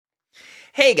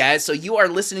Hey guys, so you are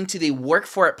listening to the Work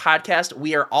For It podcast.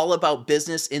 We are all about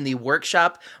business in the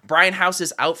workshop. Brian House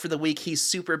is out for the week. He's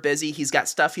super busy. He's got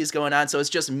stuff he's going on. So it's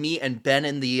just me and Ben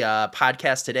in the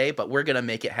podcast today, but we're going to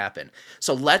make it happen.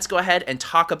 So let's go ahead and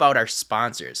talk about our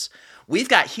sponsors. We've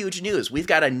got huge news. We've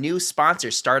got a new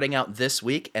sponsor starting out this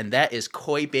week, and that is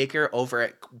Coy Baker over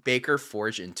at Baker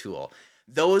Forge and Tool.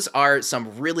 Those are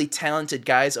some really talented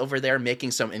guys over there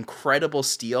making some incredible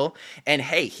steel. And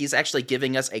hey, he's actually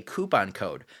giving us a coupon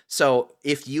code. So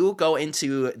if you go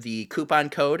into the coupon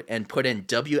code and put in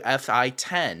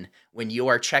WFI10 when you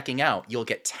are checking out, you'll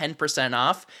get 10%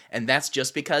 off. And that's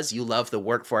just because you love the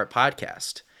Work For It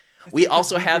podcast. We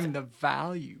also have the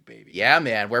value, baby. Yeah,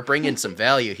 man, we're bringing some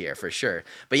value here for sure.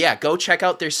 But yeah, go check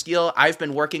out their steel. I've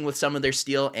been working with some of their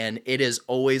steel, and it is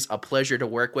always a pleasure to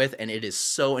work with, and it is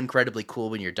so incredibly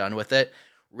cool when you're done with it.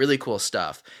 Really cool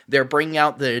stuff. They're bringing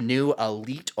out the new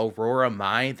Elite Aurora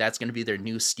Mai. That's going to be their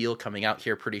new steel coming out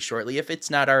here pretty shortly, if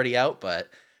it's not already out. But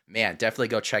man, definitely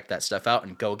go check that stuff out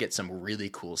and go get some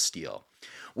really cool steel.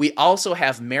 We also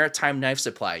have Maritime Knife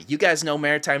Supply. You guys know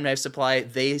Maritime Knife Supply.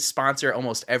 They sponsor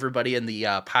almost everybody in the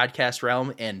podcast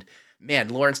realm. And man,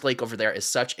 Lawrence Lake over there is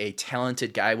such a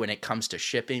talented guy when it comes to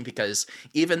shipping, because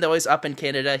even though he's up in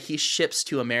Canada, he ships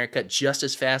to America just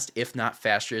as fast, if not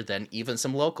faster, than even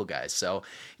some local guys. So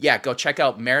yeah, go check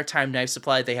out Maritime Knife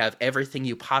Supply. They have everything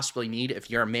you possibly need if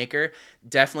you're a maker.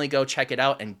 Definitely go check it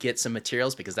out and get some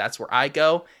materials, because that's where I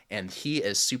go, and he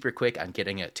is super quick on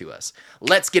getting it to us.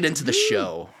 Let's get into the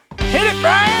show. Hit it,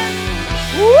 Brian!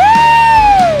 Woo!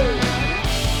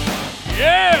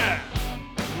 Yeah!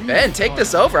 Ben, take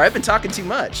this over. I've been talking too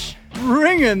much.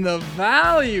 Bringing the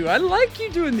value. I like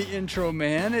you doing the intro,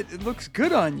 man. It looks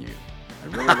good on you. I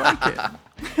really like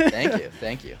it.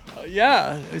 Thank you.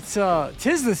 Yeah, it's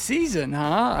 'tis the season,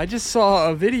 huh? I just saw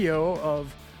a video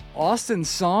of Austin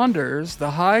Saunders,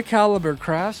 the high caliber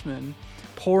craftsman,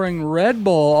 pouring Red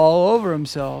Bull all over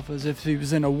himself as if he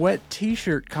was in a wet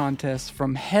t-shirt contest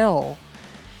from hell.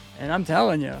 And I'm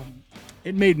telling you,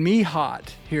 it made me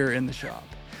hot here in the shop.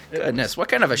 Goodness, what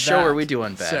kind of a show are we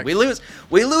doing, Ben? We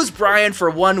lose Brian for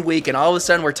 1 week, and all of a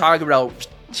sudden we're talking about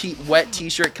wet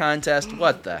t-shirt contest.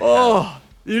 What the hell? Oh,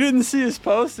 you didn't see his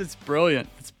post? It's brilliant.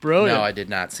 It's brilliant. No, I did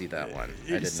not see that one.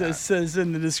 It says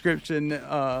in the description,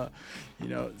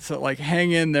 so like,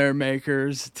 hang in there,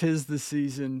 makers. 'Tis the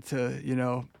season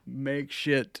to, make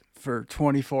shit for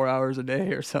 24 hours a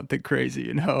day or something crazy,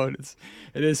 And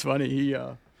it is funny.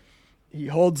 He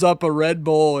holds up a Red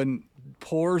Bull and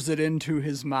pours it into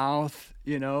his mouth,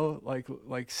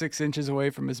 like 6 inches away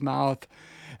from his mouth.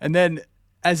 And then,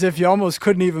 as if you almost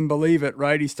couldn't even believe it,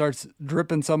 right? He starts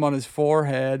dripping some on his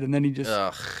forehead, and then he just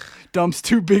dumps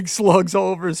 2 big slugs all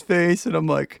over his face. And I'm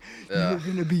like, you're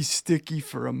going to be sticky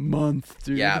for a month,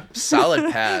 dude. Yeah,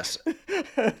 solid pass.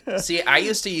 See, I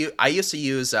used to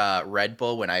use Red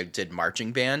Bull when I did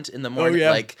marching band in the morning. Oh, yeah.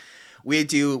 Like, we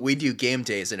do game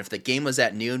days, and if the game was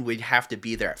at noon, we'd have to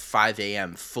be there at 5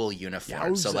 a.m. full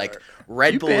uniform. So like,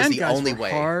 Red Bull is the only way.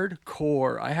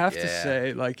 Hardcore, I have to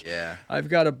say. Like, I've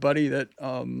got a buddy that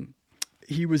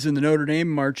he was in the Notre Dame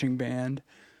marching band,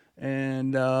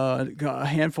 and got a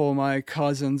handful of my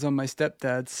cousins on my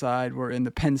stepdad's side were in the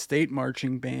Penn State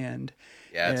marching band.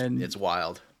 Yeah, it's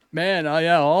wild. Man,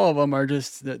 all of them are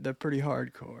just they're pretty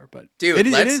hardcore. But dude,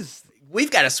 it is. We've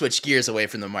got to switch gears away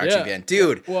from the marching band.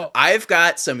 Dude, I've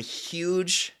got some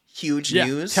huge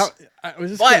news. Tell us what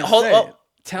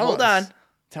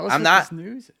this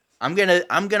news is. I'm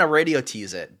gonna radio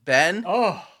tease it. Ben,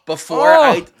 before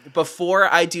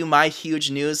I do my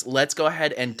huge news, let's go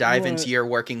ahead and dive into your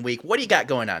working week. What do you got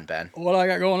going on, Ben? What I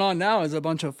got going on now is a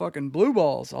bunch of fucking blue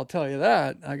balls. I'll tell you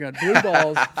that. I got blue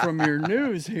balls from your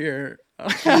news here.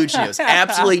 Huge news.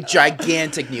 Absolutely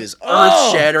gigantic news.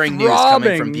 Earth-shattering news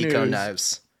coming from Pico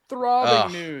Knives.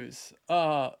 Throbbing news.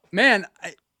 Man,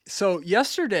 so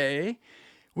yesterday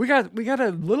we got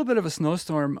a little bit of a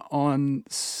snowstorm on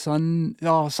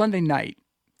Sunday night.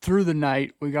 Through the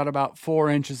night, we got about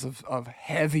 4 inches of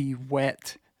heavy,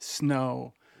 wet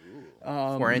snow.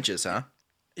 4 inches, huh?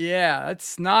 Yeah,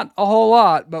 it's not a whole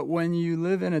lot, but when you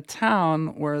live in a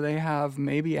town where they have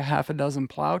maybe a half a dozen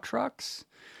plow trucks,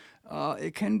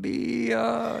 it can be,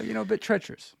 a bit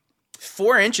treacherous.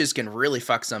 4 inches can really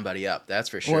fuck somebody up. That's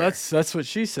for sure. Well, that's what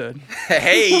she said.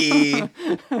 Hey,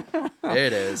 there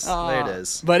it is. There it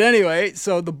is. But anyway,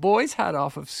 so the boys had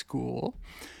off of school,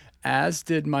 as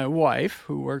did my wife,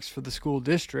 who works for the school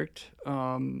district.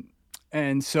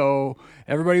 And so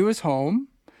everybody was home.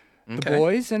 The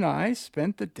boys and I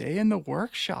spent the day in the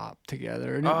workshop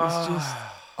together, and it was just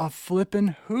a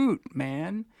flippin' hoot,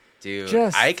 man. Dude,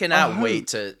 I cannot wait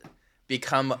to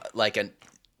become like a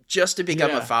just to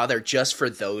become a Yeah. father just for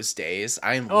those days.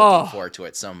 I am Oh. looking forward to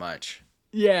it so much.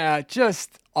 Yeah,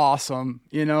 just awesome,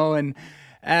 you know. And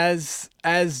as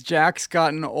Jack's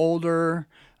gotten older,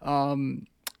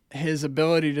 his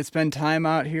ability to spend time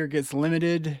out here gets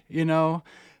limited, you know,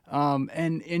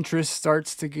 and interest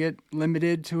starts to get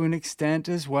limited to an extent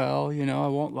as well. You know, I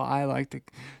won't lie, like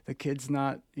the kid's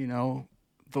not, you know,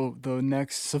 the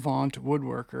next savant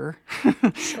woodworker.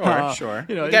 Sure.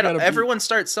 You know, You you gotta, gotta be, everyone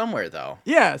starts somewhere, though.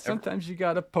 yeah, sometimes you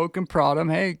got to poke and prod them.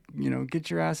 Hey, you know, get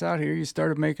your ass out here. You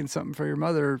started making something for your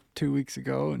mother 2 weeks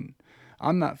ago, and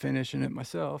I'm not finishing it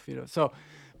myself, you know. So,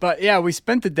 but yeah, we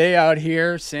spent the day out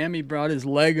here. Sammy brought his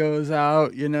Legos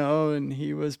out, you know, and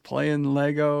he was playing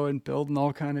Lego and building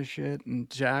all kind of shit. And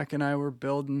Jack and I were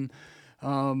building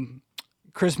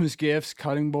Christmas gifts,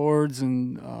 cutting boards,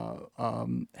 and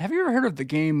have you ever heard of the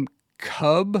game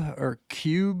Cub or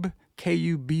Cube?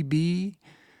 Kubb?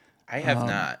 I have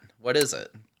not. What is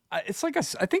it? It's like I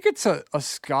think it's a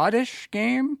Scottish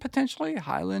game, potentially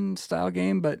Highland style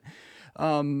game, but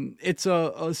it's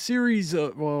a series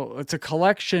of, well, it's a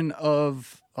collection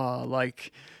of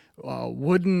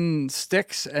wooden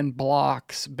sticks and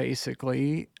blocks,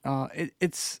 basically.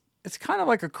 It's kind of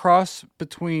like a cross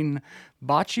between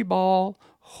bocce ball,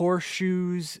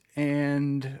 horseshoes,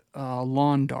 and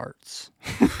lawn darts.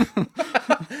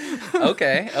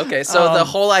 Okay. So the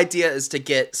whole idea is to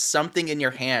get something in your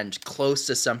hand close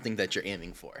to something that you're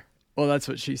aiming for. Well, that's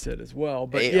what she said as well.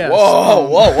 But Hey, yes,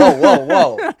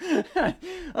 whoa.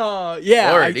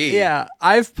 yeah, Lordy. yeah.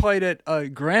 I've played it a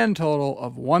grand total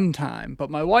of one time, but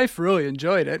my wife really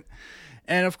enjoyed it.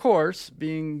 And of course,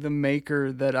 being the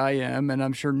maker that I am, and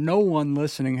I'm sure no one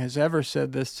listening has ever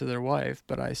said this to their wife,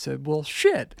 but I said, well,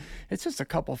 shit, it's just a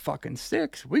couple fucking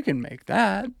sticks. We can make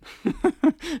that.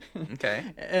 Okay.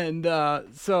 And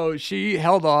so she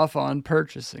held off on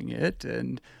purchasing it,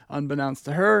 and unbeknownst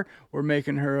to her, we're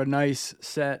making her a nice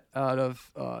set out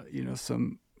of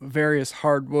some various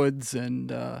hardwoods,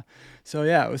 and so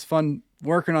yeah, it was fun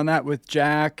working on that with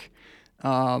Jack,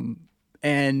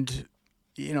 and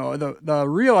you know, the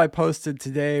reel I posted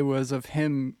today was of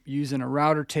him using a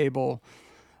router table,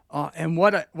 and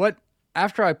what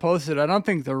after I posted, I don't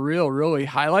think the reel really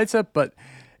highlights it, but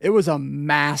it was a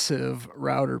massive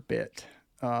router bit.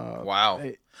 Wow.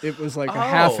 It was like a Oh.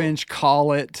 half-inch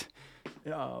collet.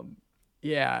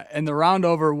 Yeah, and the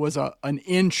roundover was an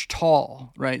inch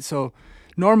tall, right? So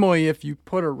normally if you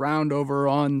put a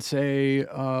roundover on, say,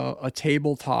 a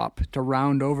tabletop to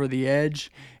round over the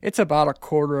edge, it's about a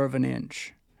quarter of an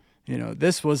inch. You know,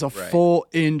 this was a Right. full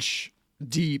inch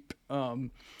deep.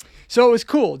 So it was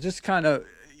cool. Just kind of,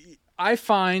 I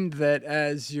find that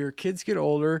as your kids get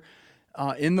older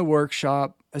in the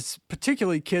workshop, as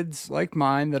particularly kids like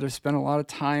mine that have spent a lot of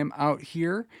time out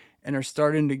here and are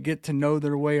starting to get to know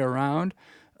their way around,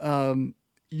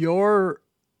 your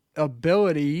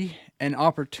ability and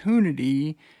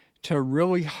opportunity to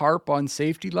really harp on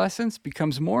safety lessons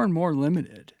becomes more and more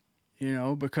limited, you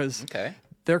know, because Okay.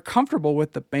 they're comfortable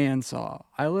with the bandsaw.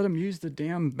 I let them use the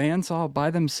damn bandsaw by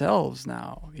themselves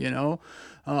now, you know.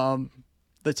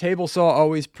 The table saw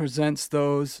always presents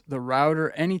those. The router,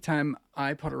 anytime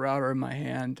I put a router in my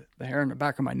hand, the hair on the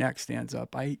back of my neck stands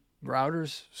up.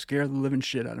 Routers scare the living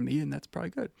shit out of me, and that's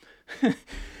probably good.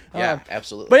 Yeah,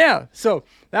 absolutely. But yeah, so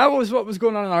that was what was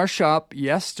going on in our shop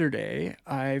yesterday.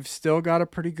 I've still got a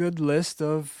pretty good list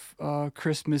of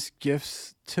Christmas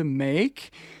gifts to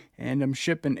make, and I'm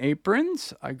shipping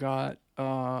aprons. I got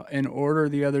an order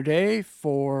the other day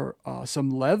for some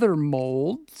leather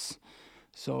molds.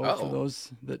 So for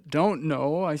those that don't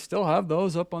know, I still have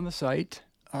those up on the site.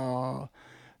 I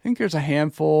think there's a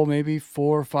handful, maybe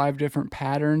 4 or 5 different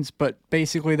patterns, but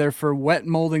basically they're for wet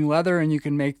molding leather, and you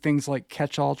can make things like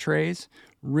catch-all trays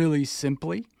really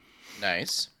simply.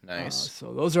 Nice.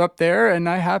 So those are up there, and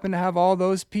I happen to have all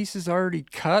those pieces already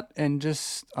cut and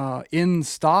just in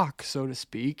stock, so to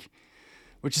speak,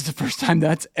 which is the first time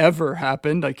that's ever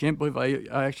happened. I can't believe I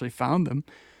actually found them.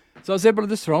 So I was able to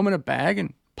just throw them in a bag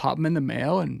and pop them in the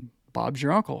mail, and Bob's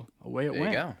your uncle. Away it There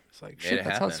went. you go. It's like, Made shit, it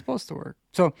that's how it's happen. supposed to work.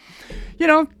 So, you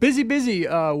know, busy.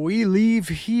 We leave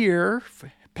here,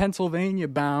 Pennsylvania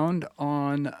bound,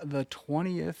 on the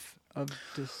 20th of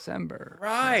December.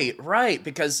 Right.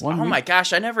 Because, 1 oh week. my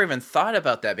gosh, I never even thought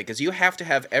about that, because you have to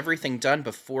have everything done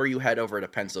before you head over to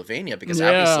Pennsylvania, because Yeah.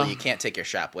 obviously you can't take your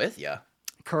shop with you.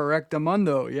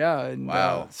 Correctamundo, yeah. And,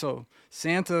 Wow. So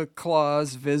Santa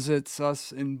Claus visits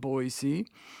us in Boise,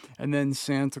 and then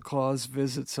Santa Claus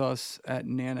visits us at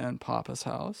Nana and Papa's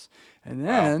house. And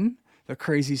then the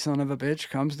crazy son of a bitch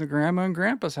comes to grandma and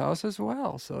grandpa's house as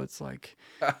well. So it's like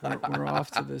we're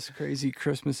off to this crazy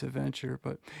Christmas adventure.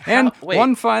 But Wait.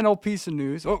 one final piece of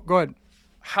news. Oh, go ahead.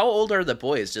 How old are the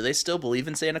boys? Do they still believe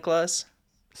in Santa Claus?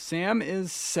 Sam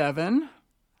is 7.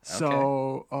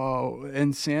 So,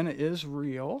 and Santa is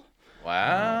real.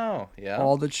 Wow. Yeah.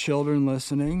 All the children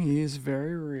listening, he is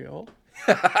very real.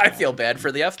 I feel bad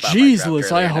for the F-bomb.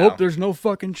 Jesus, I hope there's no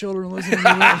fucking children listening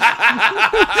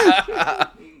to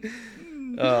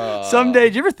this. Someday,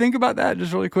 do you ever think about that?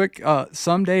 Just really quick.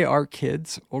 Someday our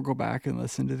kids will go back and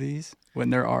listen to these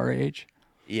when they're our age.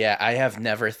 Yeah, I have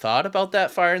never thought about that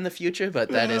far in the future, but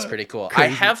that is pretty cool. I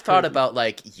have thought about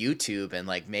like YouTube and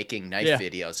like making knife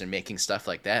videos and making stuff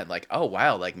like that. Like, oh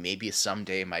wow, like maybe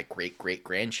someday my great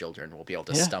grandchildren will be able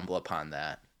to stumble upon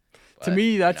that. But, to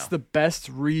me, that's the best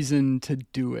reason to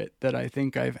do it that I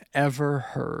think I've ever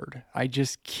heard. I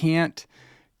just can't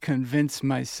convince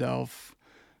myself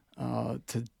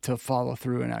to follow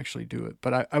through and actually do it.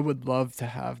 But I would love to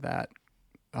have that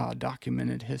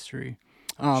documented history.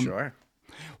 Sure.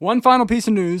 One final piece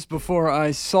of news before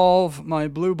I solve my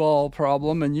blue ball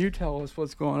problem and you tell us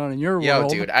what's going on in your world. Yo,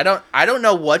 dude, I don't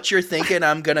know what you're thinking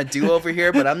I'm gonna do over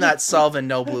here, but I'm not solving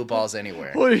no blue balls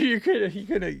anywhere. Well, you could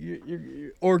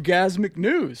orgasmic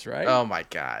news, right? Oh my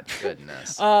God,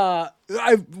 goodness.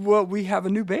 We have a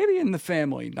new baby in the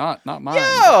family, not mine.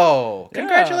 Yo,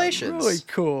 congratulations. Yeah, really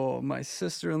cool. My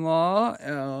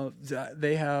sister-in-law,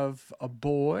 they have a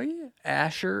boy.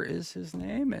 Asher is his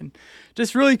name, and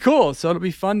just really cool. So it'll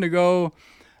be fun to go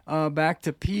back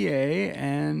to PA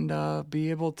and be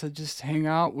able to just hang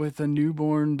out with a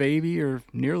newborn baby or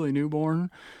nearly newborn,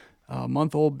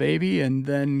 month-old baby, and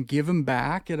then give him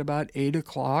back at about 8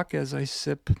 o'clock as I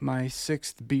sip my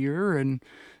 6th beer and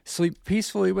sleep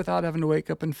peacefully without having to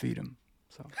wake up and feed him.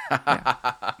 So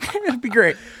yeah. It'd be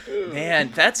great.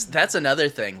 Man, that's another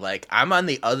thing. Like, I'm on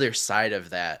the other side of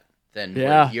that than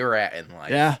where you're at in life.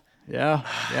 Yeah.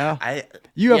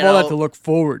 You have all that to look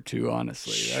forward to,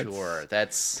 honestly. Sure.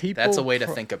 That's a way to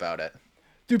think about it.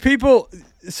 Do people,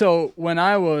 so when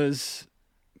I was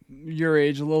your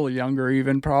age, a little younger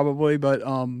even probably, but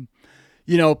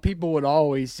people would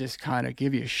always just kind of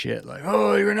give you shit like,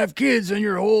 oh, you're gonna have kids and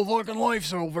your whole fucking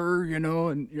life's over,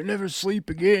 and you'll never sleep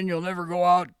again, you'll never go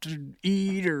out to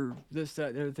eat or this,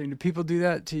 that, the other thing. Do people do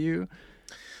that to you?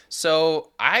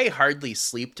 So I hardly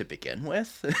sleep to begin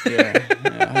with. Yeah,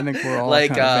 I think we're all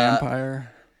like kind of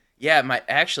vampire. Yeah,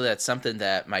 actually that's something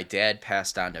that my dad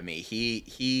passed on to me.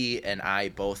 He and I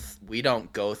both, we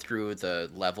don't go through the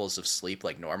levels of sleep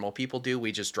like normal people do.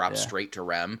 We just drop straight to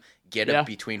REM, get up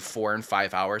between 4 and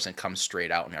 5 hours, and come straight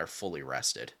out and are fully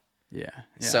rested. Yeah.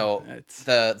 So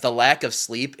the lack of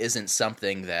sleep isn't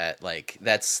something that like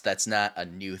that's not a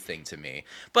new thing to me.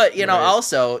 But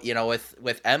also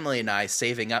with Emily and I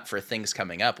saving up for things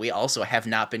coming up, we also have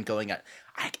not been going out.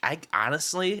 I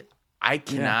honestly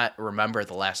cannot remember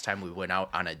the last time we went out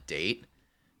on a date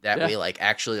that we like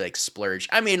actually like splurged.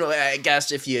 I mean, I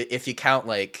guess if you count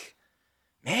like,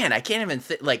 man, I can't even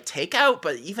like takeout,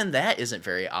 but even that isn't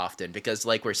very often because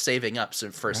like we're saving up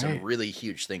for some really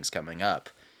huge things coming up.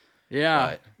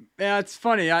 Yeah. Yeah, it's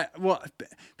funny.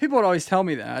 People would always tell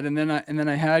me that, and then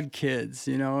I had kids,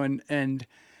 and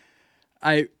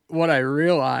what I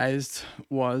realized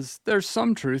was there's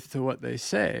some truth to what they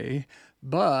say,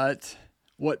 but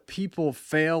what people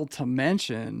fail to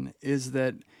mention is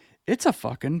that it's a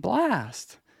fucking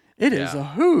blast. It is a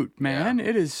hoot, man. Yeah.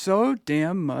 It is so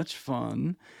damn much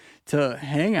fun to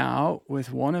hang out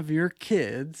with one of your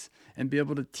kids and be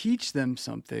able to teach them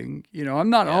something. I'm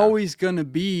not always going to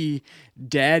be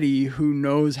daddy who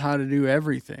knows how to do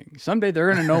everything. Someday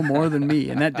they're going to know more than me,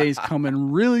 and that day's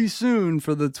coming really soon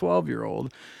for the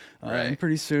 12-year-old. And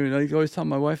pretty soon, I always tell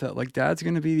my wife that, like, dad's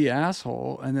going to be the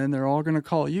asshole, and then they're all going to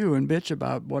call you and bitch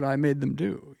about what I made them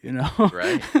do,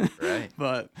 Right.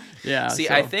 But, yeah. See,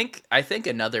 so. I think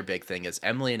another big thing is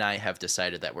Emily and I have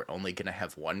decided that we're only going to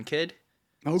have one kid.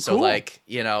 Oh, cool. So, like,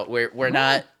 we're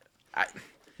not...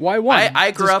 Why one?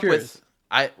 I grew up with...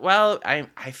 I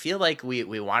feel like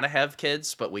we want to have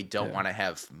kids, but we don't want to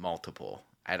have multiple.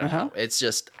 I don't know. It's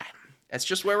just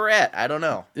where we're at. I don't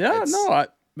know. Yeah,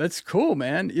 that's cool,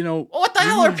 man. What the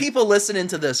hell are people listening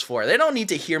to this for? They don't need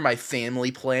to hear my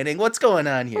family planning. What's going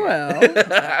on here?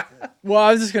 Well,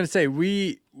 I was just gonna say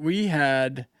we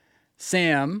had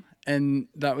Sam, and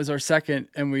that was our second,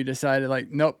 and we decided like,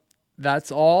 nope,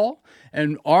 that's all.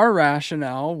 And our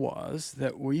rationale was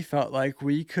that we felt like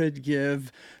we could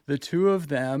give the two of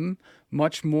them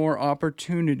much more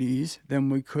opportunities than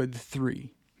we could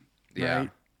 3. Yeah. Right?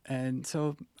 And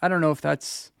so I don't know if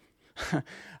that's I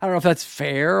don't know if that's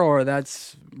fair or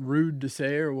that's rude to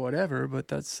say or whatever, but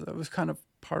that was kind of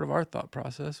part of our thought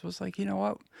process. Was like, you know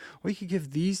what, we could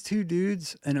give these two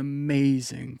dudes an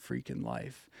amazing freaking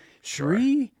life. Sure.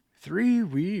 Three,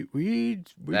 we'd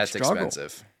That's struggle.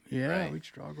 expensive. Yeah, Right. we'd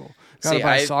struggle. Gotta See,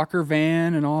 buy a soccer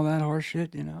van and all that horse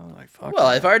shit, you know, like fuck. Well,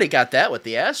 that. I've already got that with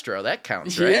the Astro. That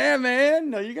counts, right? Yeah, man.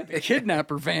 No, you got the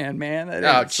kidnapper van, man. That ain't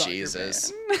Oh, a soccer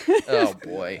Jesus. van. Oh,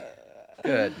 boy.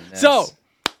 Goodness. So,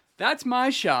 that's my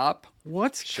shop.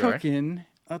 What's Sure. cooking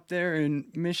up there in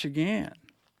Michigan?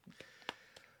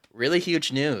 Really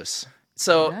huge news.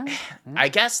 So, Yeah. I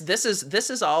guess this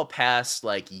is all past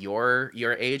like your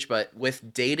age, but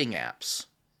with dating apps.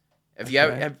 Have you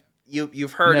ever Okay.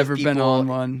 you've heard Never of people? been on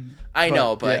one. I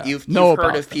know, but yeah, you've know heard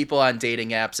about of them. people on dating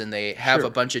apps, and they have Sure.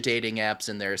 a bunch of dating apps,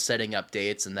 and they're setting up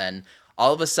dates, and then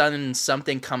all of a sudden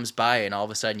something comes by, and all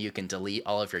of a sudden you can delete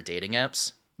all of your dating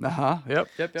apps.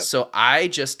 Yep. So I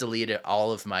just deleted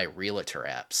all of my realtor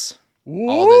apps. Woo!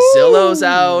 All the Zillow's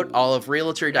out, all of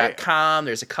Realtor.com.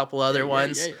 There's a couple other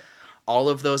ones. Yeah. All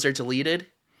of those are deleted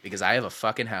because I have a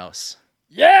fucking house.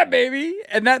 Yeah, baby.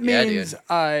 And that Yeah, means, dude.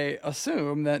 I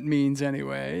assume that means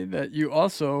anyway, that you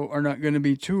also are not going to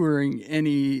be touring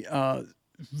any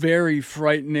very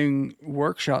frightening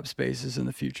workshop spaces in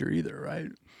the future either,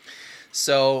 right?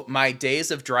 So my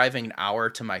days of driving an hour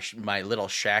to my little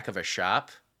shack of a shop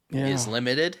is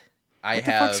limited. What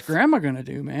the fuck's grandma going to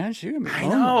do, man? She's going to be I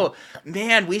lonely. know,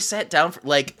 man. We sat down for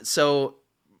so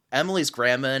Emily's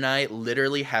grandma and I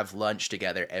literally have lunch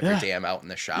together every day I'm out in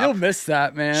the shop. You'll miss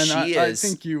that, man. She I is-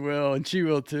 think you will, and she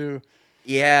will too.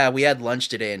 Yeah, we had lunch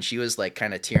today, and she was like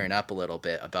kind of tearing up a little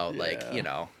bit about like,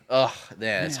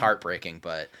 it's heartbreaking.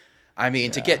 But I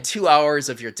mean, to get 2 hours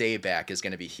of your day back is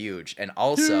going to be huge. And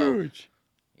also, Huge.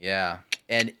 yeah.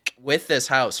 And with this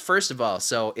house, first of all,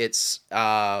 so it's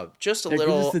just a Yeah, give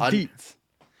little, us the deets.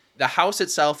 the house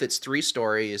itself, it's 3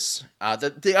 stories.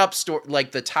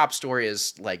 The top story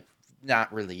is like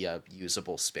not really a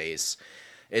usable space.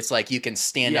 It's like you can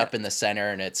stand Yeah. up in the center,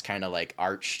 and it's kind of like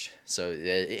arched. So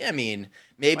I mean,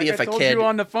 maybe Like if I a told kid, you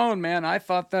on the phone, man, I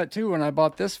thought that too when I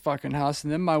bought this fucking house,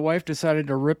 and then my wife decided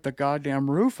to rip the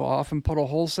goddamn roof off and put a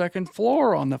whole second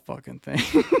floor on the fucking thing.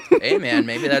 hey man,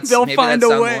 maybe that's They'll maybe find that's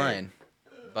a down way. the line.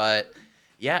 But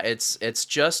yeah, it's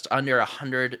just under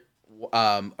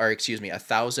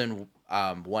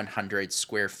 1,100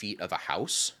 square feet of a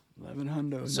house.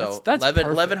 1100. So That's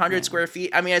 1,100 perfect, square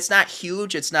feet. I mean, it's not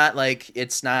huge. It's not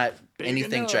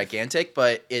anything enough. gigantic,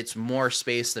 but it's more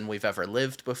space than we've ever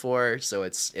lived before. So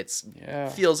it's Yeah.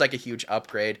 feels like a huge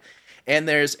upgrade. And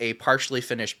there's a partially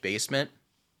finished basement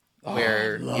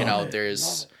where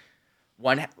there's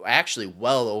one, actually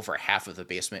well over half of the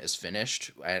basement is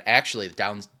finished. Actually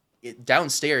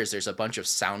downstairs there's a bunch of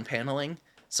sound paneling.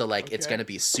 So like it's Okay. going to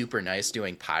be super nice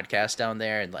doing podcasts down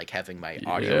there and like having my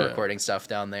audio Yeah. recording stuff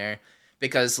down there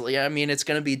because I mean it's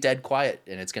going to be dead quiet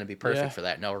and it's going to be perfect Yeah. for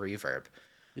that, no reverb.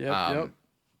 Yep.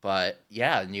 But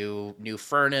yeah, new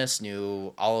furnace,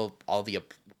 new all the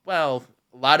a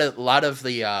lot of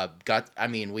the gut. I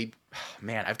mean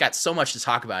I've got so much to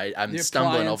talk about. I'm The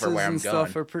stumbling over where I'm appliances and going.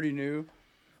 stuff are pretty new.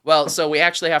 Well, so we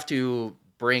actually have to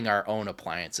bring our own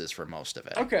appliances for most of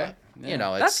it. Okay.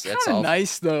 But, That's it's kind all of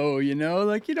nice though,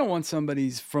 like you don't want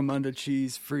somebody's from under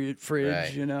cheese fridge,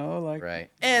 Right. like right.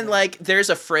 And like there's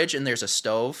a fridge and there's a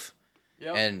stove.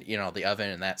 Yep. And the oven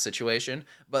in that situation,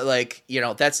 but like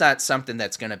that's not something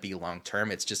that's going to be long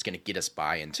term. It's just going to get us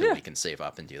by until we can save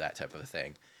up and do that type of a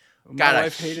thing. My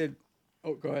wife hated.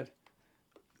 Oh, go ahead.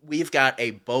 We've got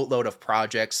a boatload of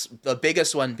projects. The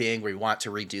biggest one being we want to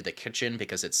redo the kitchen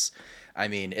because it's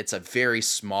a very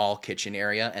small kitchen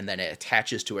area, and then it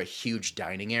attaches to a huge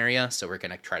dining area. So we're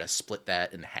going to try to split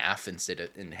that in half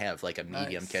and have like a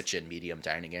medium Nice. kitchen, medium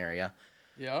dining area.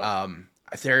 Yeah.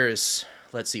 There's,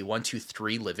 let's see, 1, 2,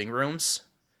 3 living rooms.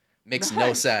 Makes no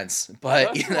Nice. sense,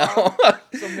 but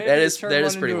That's So maybe that is turn that one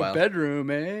is pretty into well. a bedroom,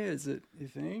 Is it? You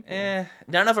think?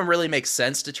 None of them really make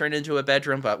sense to turn into a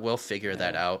bedroom, but we'll figure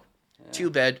that out. 2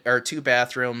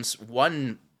 bathrooms,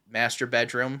 1 master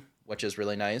bedroom, which is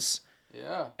really nice.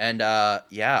 Yeah. And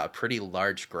a pretty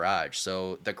large garage.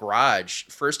 So the garage,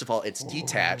 first of all, it's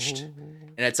detached,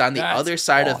 and it's on the That's other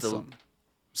side of the. awesome.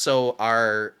 So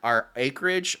our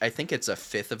acreage, I think it's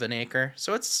 1/5 of an acre.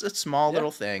 So it's a small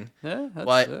little thing. Yeah. That's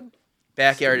But- it.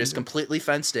 Backyard is completely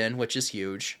fenced in, which is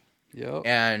huge. Yep.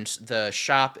 And the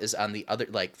shop is on the other,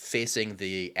 like facing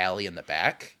the alley in the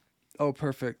back. Oh,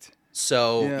 perfect.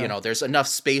 So, Yeah. there's enough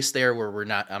space there where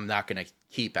I'm not going to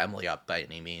keep Emily up by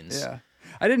any means. Yeah.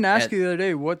 I didn't ask And- you the other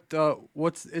day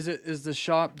is the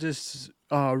shop just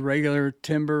regular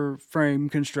timber frame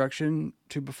construction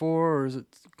 2x4 or is it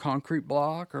concrete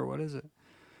block, or what is it?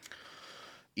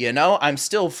 You know, I'm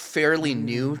still fairly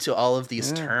new to all of these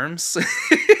Yeah. terms.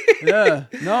 Yeah,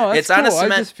 no, that's It's on a cool. I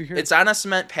cement. just figured. It's on a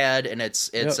cement pad, and it's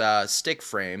Yep. a stick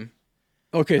frame.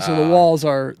 Okay, so the walls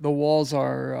are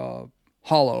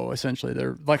hollow essentially.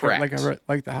 They're like Correct.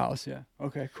 like the house. Yeah.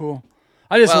 Okay, cool.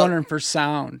 I just Well, wondering for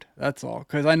sound. That's all,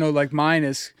 because I know like mine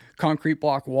is concrete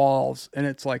block walls, and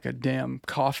it's like a damn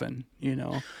coffin. You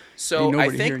know. Ain't so I nobody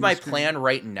think hearing my you scream. plan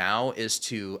right now is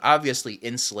to obviously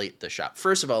insulate the shop.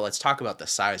 First of all, let's talk about the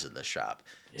size of the shop.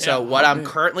 So Yeah, what how I'm big?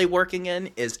 currently working in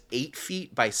is 8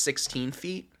 feet by 16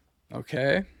 feet.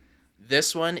 Okay.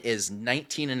 This one is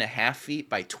 19 and a half feet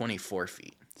by 24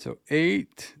 feet. So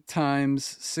 8 times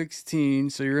 16.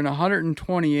 So you're in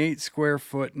 128 square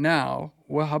foot now.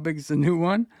 Well, how big is the new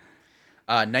one?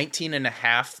 19 and a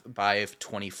half by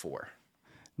 24.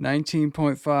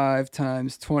 19.5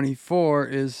 times 24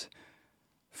 is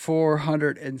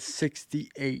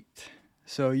 468.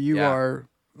 So you Yeah. are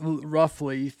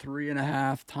roughly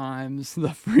 3.5 times the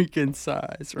freaking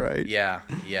size, right? Yeah,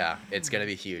 yeah, it's gonna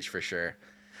be huge for sure.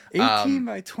 18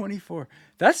 by 24.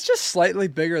 That's just slightly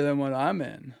bigger than what I'm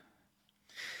in.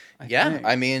 Yeah, think.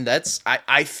 I mean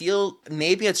I feel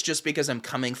maybe it's just because I'm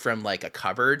coming from like a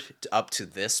cupboard up to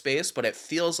this space, but it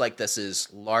feels like this is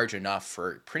large enough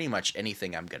for pretty much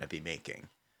anything I'm gonna be making.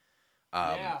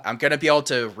 Yeah. I'm gonna be able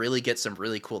to really get some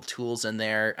really cool tools in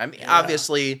there. I mean,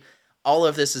 obviously, all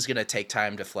of this is gonna take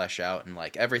time to flesh out, and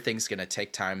like everything's gonna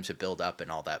take time to build up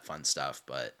and all that fun stuff.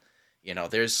 But you know,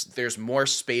 there's more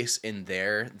space in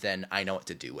there than I know what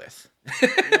to do with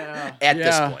Yeah. at this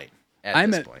Yeah. point.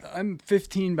 At this point. I'm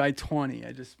 15 by 20.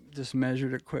 I just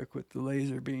measured it quick with the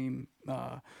laser beam.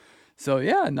 So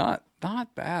yeah, not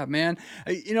bad, man.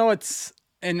 You know, it's,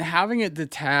 and having it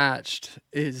detached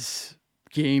is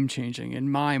game changing in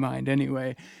my mind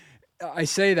anyway. I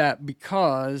say that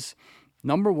because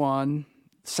number one,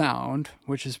 sound,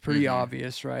 which is pretty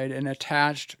obvious, right? An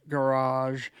attached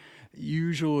garage,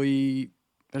 usually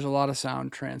there's a lot of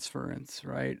sound transference,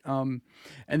 right? And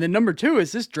then number two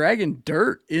is this dragging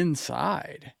dirt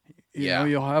inside. You know, Yeah.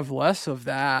 you'll have less of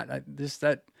that.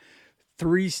 That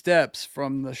 3 steps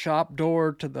from the shop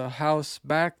door to the house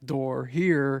back door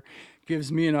here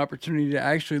gives me an opportunity to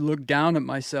actually look down at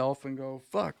myself and go,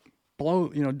 fuck,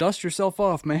 dust yourself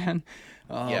off, man.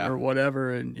 Yeah. Or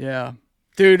whatever. And yeah,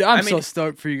 dude, I'm I mean- so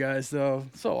stoked for you guys though.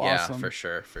 So awesome. Yeah, for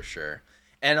sure, for sure.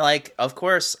 And like, of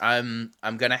course, I'm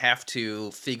gonna have to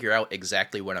figure out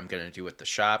exactly what I'm gonna do with the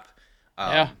shop.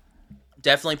 Yeah.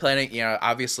 Definitely planning. You know,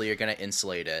 obviously you're gonna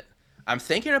insulate it. I'm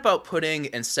thinking about putting,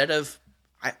 instead of,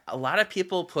 a lot of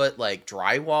people put like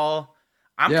drywall.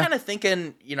 I'm Yeah. kind of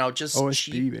thinking, you know, just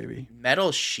OSB, cheap baby.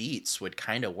 metal sheets would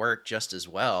kind of work just as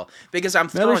well, because I'm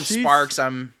Metal throwing sheets? sparks.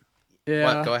 Yeah.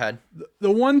 What? Go ahead.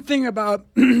 The one thing about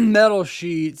metal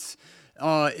sheets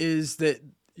is that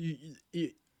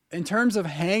in terms of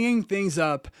hanging things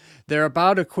up, they're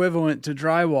about equivalent to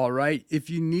drywall, right? If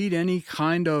you need any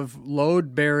kind of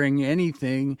load bearing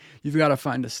anything, you've got to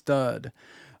find a stud.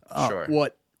 Sure.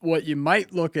 What you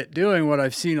might look at doing, what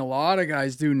I've seen a lot of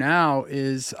guys do now,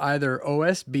 is either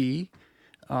OSB,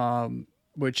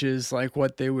 which is like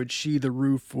what they would sheathe the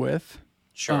roof with.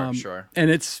 Sure. Sure. And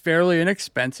it's fairly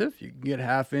inexpensive. You can get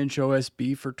 1/2 inch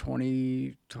OSB for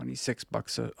 26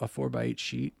 bucks a 4x8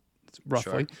 sheet,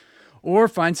 roughly. Sure. Or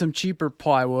find some cheaper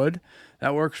plywood.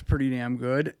 That works pretty damn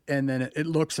good. And then it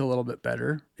looks a little bit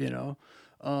better, you know.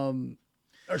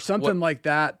 Or something like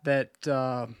that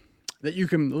that you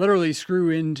can literally screw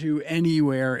into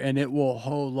anywhere and it will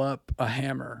hold up a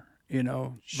hammer, you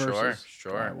know, versus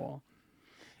Sure. drywall.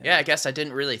 Yeah, I guess I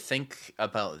didn't really think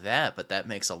about that, but that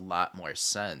makes a lot more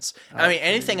sense. I mean,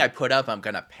 anything I put up, I'm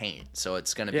gonna paint, so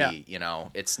it's gonna Yeah. be, you know,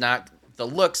 it's not the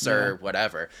looks or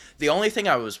whatever. The only thing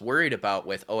I was worried about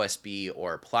with OSB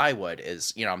or plywood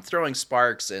is, you know, I'm throwing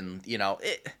sparks, and you know,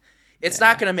 it's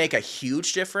not gonna make a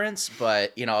huge difference,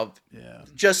 but you know, Yeah.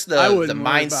 just I the wouldn't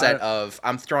worry about mindset it. of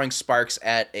I'm throwing sparks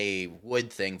at a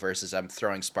wood thing versus I'm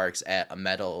throwing sparks at a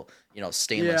metal, you know,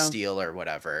 stainless Yeah. steel or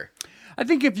whatever. I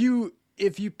think if you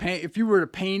were to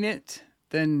paint it,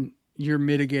 then you're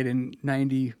mitigating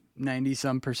 90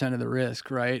 some percent of the risk,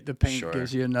 right? The paint Sure.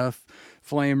 gives you enough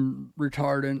flame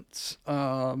retardants.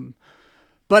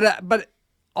 But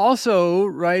also,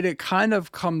 right, it kind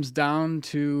of comes down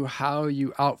to how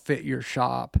you outfit your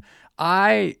shop.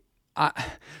 My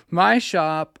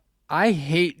shop, I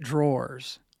hate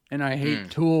drawers and I hate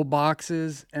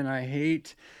toolboxes and I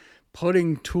hate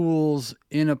putting tools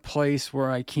in a place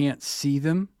where I can't see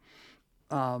them.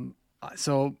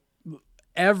 So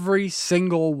every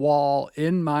single wall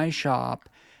in my shop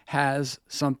has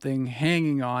something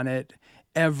hanging on it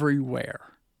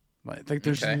everywhere. Like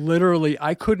there's Okay. literally,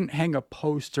 I couldn't hang a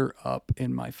poster up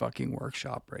in my fucking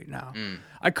workshop right now. Mm.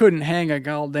 I couldn't hang a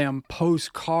goddamn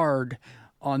postcard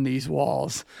on these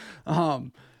walls.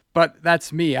 But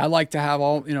that's me. I like to have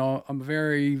all, I'm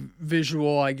very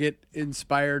visual. I get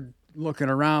inspired looking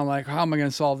around like, how am I going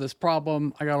to solve this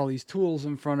problem? I got all these tools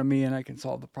in front of me and I can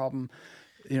solve the problem,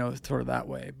 sort of that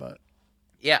way. But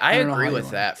Yeah, I don't know agree how you with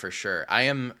wanna- that for sure.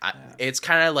 It's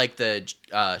kind of like the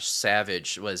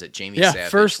Savage, was it Jamie yeah,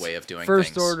 Savage way of doing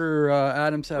first things. order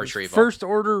Adam Savage. Retrieval. First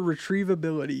order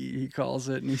retrievability, he calls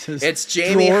it. And he says It's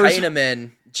Jamie drawers-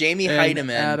 Heineman,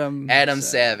 and Adam Adam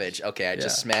Savage. Okay, I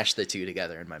just Yeah. smashed the two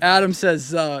together in my mind. Adam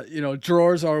says,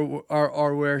 drawers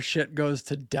are where shit goes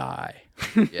to die.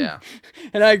 Yeah.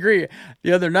 And I agree.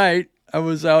 The other night, I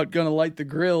was out going to light the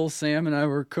grill. Sam and I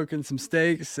were cooking some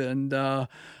steaks, and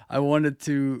I wanted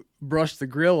to brush the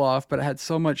grill off, but I had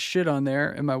so much shit on there,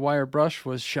 and my wire brush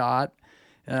was shot.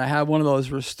 And I had one of those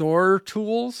restorer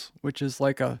tools, which is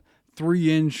like a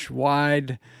 3-inch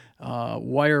wide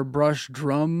wire brush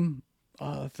drum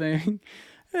thing.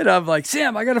 And I'm like,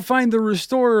 Sam, I got to find the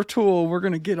restorer tool. We're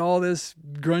going to get all this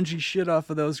grungy shit off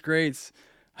of those grates.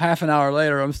 Half an hour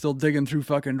later, I'm still digging through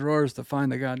fucking drawers to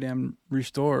find the goddamn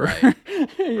restorer. Right.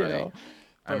 you Right. know?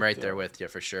 I'm But, right there with you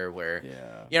for sure. Where,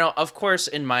 Yeah. of course,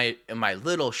 in my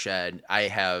little shed, I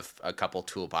have a couple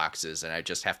toolboxes, and I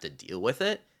just have to deal with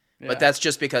it. Yeah. But that's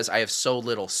just because I have so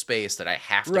little space that I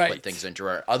have to Right. put things in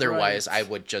drawer. Otherwise, Right.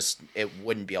 it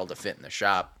wouldn't be able to fit in the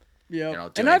shop. Yeah,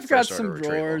 doing and I've got first some order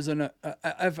retrieval. drawers, and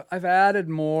I've added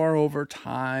more over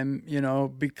time,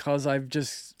 because I've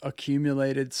just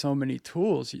accumulated so many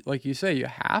tools. Like you say, you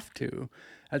have to,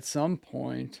 at some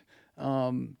point.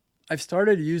 I've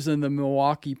started using the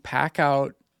Milwaukee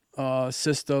Packout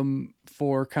system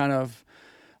for kind of,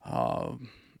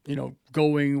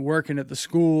 working at the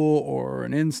school or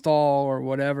an install or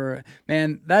whatever.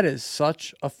 Man, that is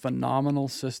such a phenomenal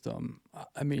system.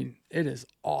 I mean, it is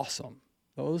awesome.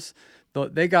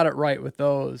 They got it right with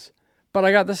those, but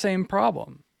I got the same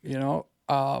problem.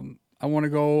 I want to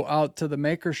go out to the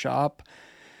maker shop,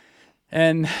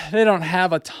 and they don't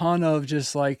have a ton of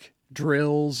just like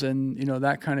drills and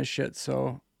that kind of shit.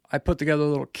 So I put together a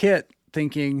little kit,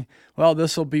 thinking, well,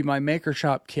 this will be my maker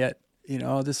shop kit.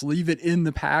 Just leave it in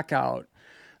the pack out.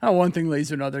 One thing leads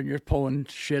to another, and you're pulling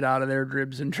shit out of there,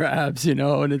 dribs and drabs,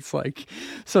 and it's like,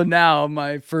 so now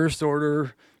my first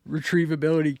order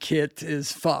retrievability kit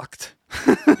is fucked.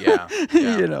 Yeah.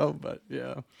 But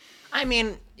yeah. I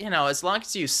mean, as long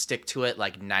as you stick to it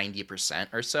like 90%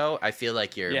 or so, I feel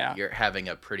like you're having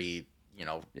a pretty,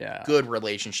 good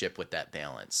relationship with that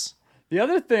balance. The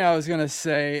other thing I was going to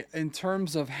say in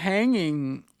terms of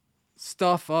hanging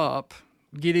stuff up,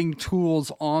 getting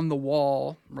tools on the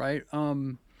wall, right?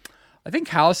 I think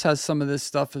House has some of this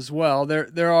stuff as well.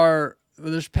 There's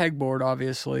pegboard,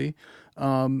 obviously.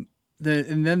 And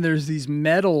then there's these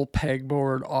metal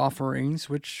pegboard offerings,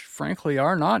 which frankly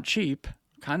are not cheap,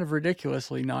 kind of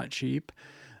ridiculously not cheap.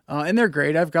 And they're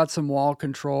great. I've got some wall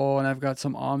control, and I've got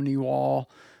some Omni wall,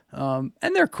 and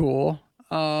they're cool.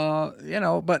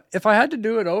 But if I had to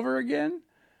do it over again,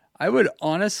 I would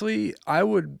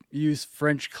use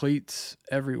French cleats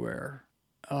everywhere.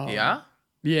 Yeah?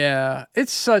 Yeah,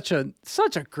 it's such a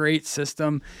great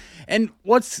system. And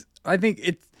I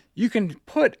think you can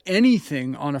put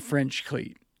anything on a French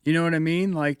cleat. You know what I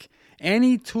mean? Like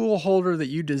any tool holder that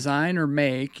you design or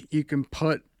make, you can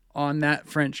put on that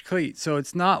French cleat. So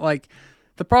it's not like,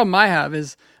 the problem I have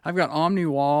is I got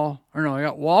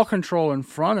wall control in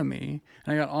front of me,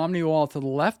 and I got Omni wall to the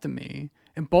left of me,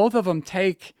 and both of them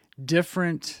take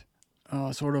different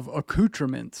sort of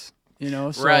accoutrements.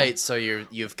 So, right. So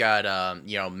you've got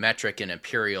metric and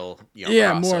imperial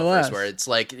Yeah, more or crossovers less. where it's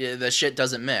like the shit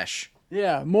doesn't mesh.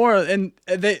 Yeah, more, and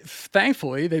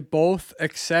thankfully they both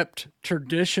accept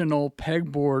traditional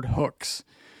pegboard hooks.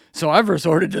 So I've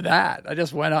resorted to that. I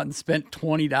just went out and spent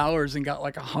 $20 and got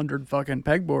like 100 fucking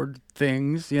pegboard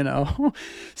things,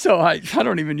 So I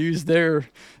don't even use their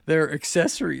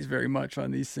accessories very much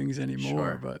on these things anymore.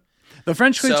 Sure. But the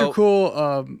French cleats So- are cool.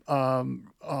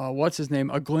 What's his name?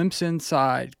 A Glimpse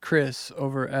Inside. Chris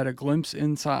over at A Glimpse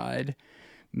Inside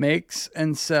makes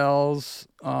and sells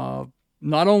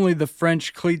not only the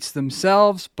French cleats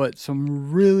themselves, but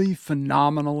some really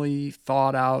phenomenally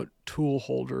thought out tool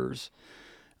holders.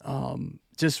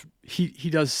 He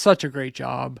does such a great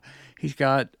job. He's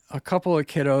got a couple of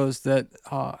kiddos that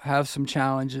have some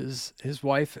challenges. His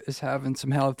wife is having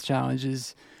some health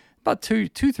challenges. About 3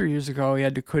 years ago, he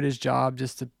had to quit his job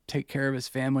just to take care of his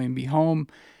family and be home.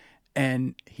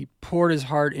 And he poured his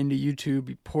heart into YouTube.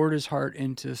 He poured his heart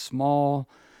into small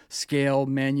scale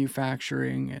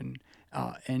manufacturing,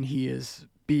 and he is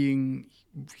being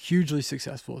hugely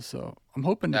successful. So I'm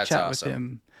hoping to That's chat awesome. with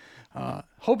him.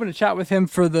 Hoping to chat with him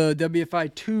for the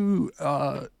WFI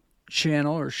 2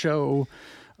 channel or show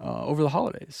over the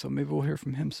holidays. So maybe we'll hear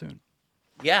from him soon.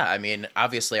 Yeah, I mean,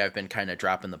 obviously I've been kind of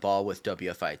dropping the ball with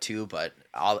WFI 2, but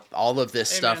all of this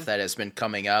stuff man. that has been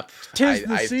coming up, Tis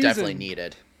the I've season. definitely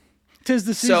needed. 'Tis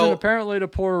the season, So- apparently, to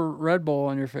pour Red Bull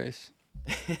on your face.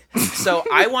 So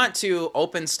I want to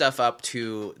open stuff up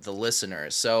to the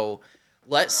listeners. So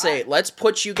let's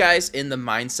put you guys in the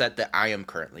mindset that I am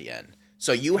currently in.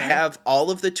 So you have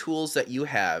all of the tools that you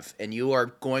have, and you are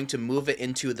going to move it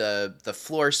into the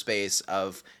floor space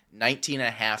of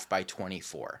 19.5 by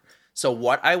 24. So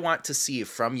what I want to see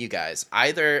from you guys,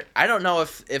 either, I don't know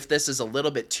if this is a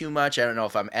little bit too much, I don't know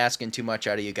if I'm asking too much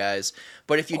out of you guys,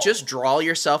 but if you just draw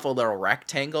yourself a little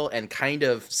rectangle and kind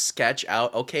of sketch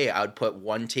out, okay, I would put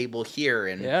one table here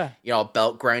and, you know, a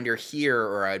belt grinder here,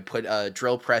 or I'd put a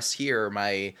drill press here, or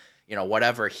my, you know,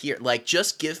 whatever here. Like,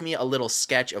 just give me a little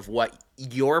sketch of what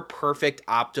your perfect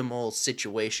optimal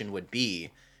situation would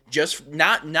be. Just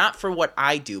not for what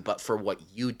I do, but for what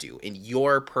you do in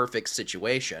your perfect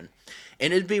situation.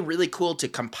 And it'd be really cool to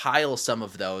compile some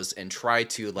of those and try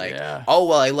to oh,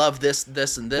 well, I love this,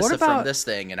 and this from this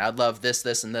thing, and I'd love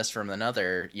this, and this from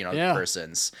another, you know,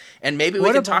 person's. And maybe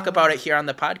we can talk about it here on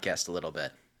the podcast a little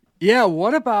bit. Yeah,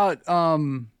 what about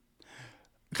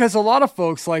because a lot of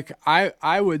folks, like,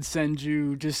 I would send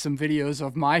you just some videos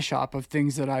of my shop of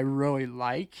things that I really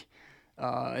like.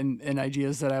 And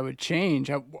ideas that I would change.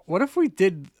 What if we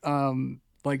did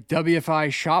like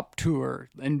WFI shop tour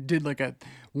and did like a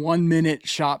 1-minute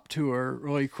shop tour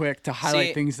really quick to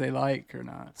highlight things they like or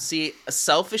not? See,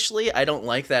 selfishly, I don't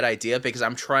like that idea because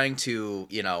I'm trying to,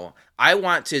 you know, I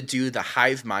want to do the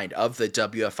hive mind of the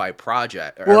WFI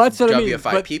project or that's what WFI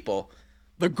I mean, people.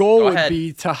 The goal would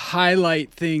be to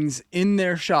highlight things in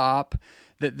their shop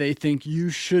that they think you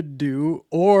should do,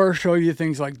 or show you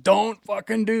things like, don't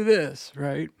fucking do this,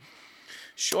 right?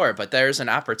 Sure, but there's an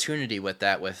opportunity with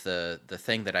that, with the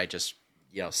thing that I just,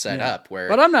 you know, set up where.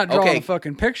 But I'm not drawing a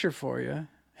fucking picture for you.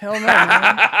 Hell no.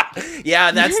 Man. Yeah,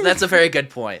 that's a very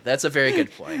good point. That's a very good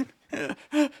point.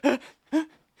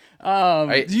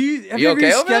 Have you ever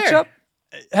used SketchUp?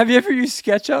 Have you ever used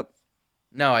SketchUp?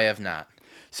 No, I have not.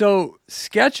 So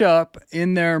SketchUp,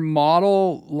 in their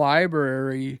model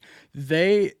library,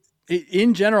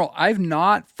 in general, I've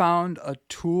not found a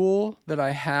tool that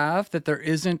I have that there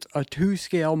isn't a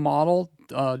 2-scale model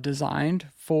designed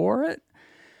for it.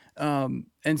 And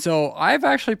so I've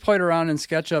actually played around in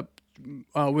SketchUp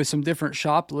with some different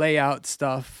shop layout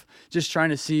stuff, just trying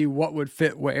to see what would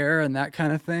fit where and that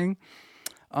kind of thing.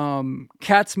 Jonathan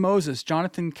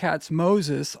Katz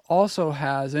Moses also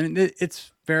has, and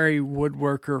it's very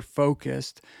woodworker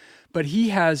focused, but he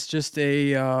has just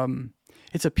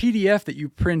it's a PDF that you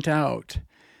print out,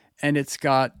 and it's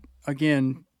got,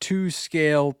 again,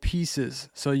 2-scale pieces.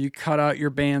 So you cut out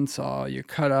your bandsaw, you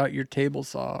cut out your table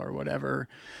saw or whatever,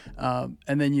 and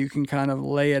then you can kind of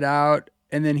lay it out.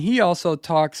 And then he also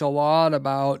talks a lot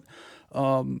about,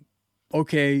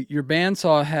 okay, your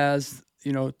bandsaw has,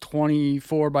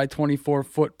 24 by 24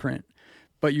 footprint,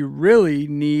 but you really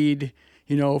need,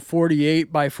 48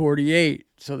 by 48,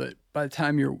 so that by the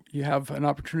time you have an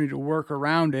opportunity to work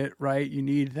around it, right, you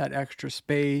need that extra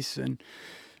space. And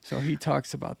so he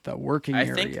talks about the working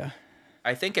area.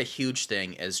 I think a huge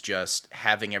thing is just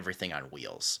having everything on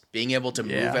wheels, being able to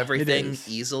move everything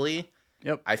easily.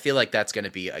 Yep. I feel like that's going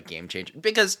to be a game changer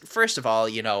because, first of all,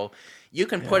 you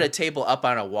can put a table up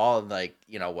on a wall and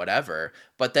whatever,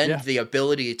 but then the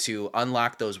ability to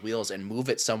unlock those wheels and move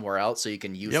it somewhere else so you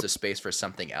can use the space for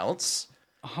something else.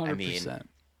 100%. I mean,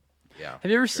 yeah.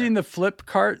 Have you ever seen the flip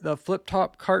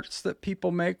top carts that people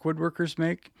make, woodworkers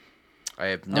make? I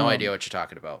have no idea what you're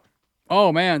talking about.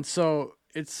 Oh man. So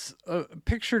it's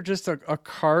picture just a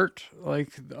cart,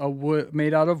 like a wood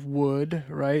made out of wood,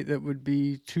 right? That would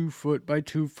be 2 foot by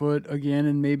 2 foot again.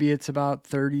 And maybe it's about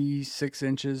 36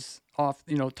 inches off,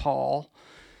 tall,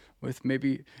 with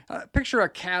maybe picture a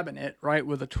cabinet, right?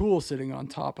 With a tool sitting on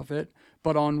top of it,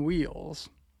 but on wheels.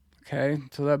 Okay.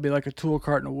 So that'd be like a tool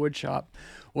cart in a wood shop.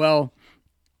 Well,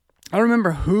 I don't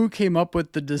remember who came up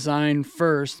with the design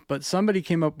first, but somebody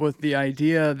came up with the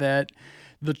idea that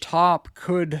the top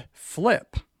could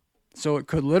flip. So it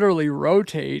could literally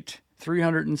rotate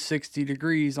 360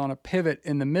 degrees on a pivot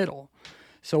in the middle.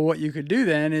 So what you could do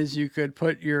then is you could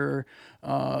put your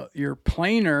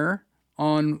planer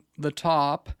on the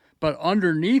top, but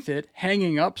underneath it,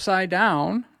 hanging upside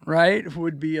down, right,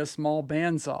 would be a small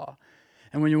bandsaw.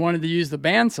 And when you wanted to use the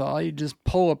bandsaw, you just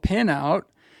pull a pin out,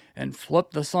 and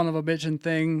flip the son of a bitchin'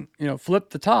 thing,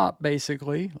 flip the top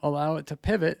basically, allow it to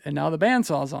pivot, and now the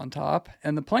bandsaw's on top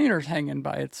and the planer's hanging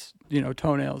by its,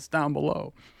 toenails down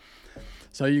below.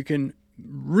 So you can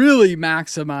really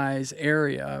maximize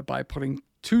area by putting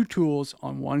two tools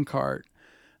on one cart.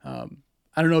 I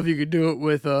don't know if you could do it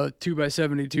with a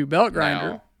 2x72 belt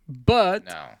grinder, but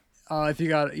if you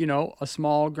got, a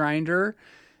small grinder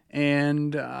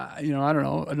and, I don't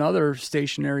know, another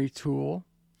stationary tool,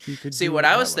 you could see what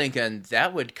I was thinking.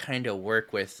 That would kind of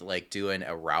work with like doing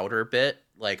a router bit,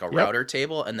 like a router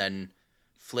table, and then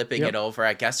flipping it over.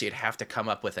 I guess you'd have to come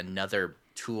up with another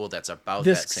tool that's about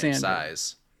that same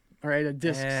size. All right, a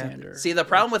disc sander. See, the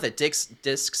problem with a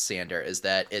disc sander is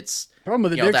that it's problem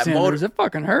with a disc sander is it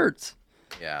fucking hurts.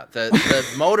 Yeah, the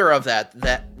motor of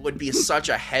that would be such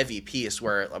a heavy piece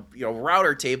where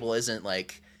router table isn't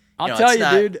like. I'll tell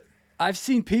you, dude. I've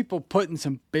seen people putting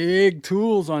some big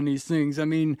tools on these things. I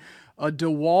mean, a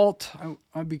DeWalt.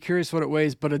 I'd be curious what it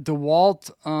weighs, but a DeWalt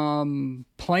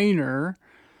planer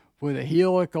with a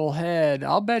helical head,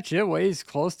 I'll bet you it weighs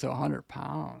close to 100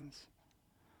 pounds.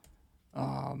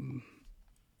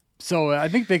 So I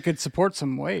think they could support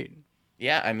some weight.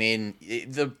 Yeah, I mean,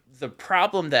 the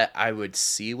problem that I would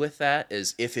see with that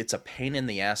is if it's a pain in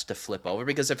the ass to flip over,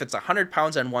 because if it's 100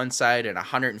 pounds on one side and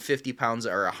 150 pounds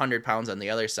or 100 pounds on the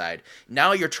other side,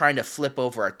 now you're trying to flip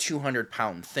over a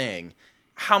 200-pound thing.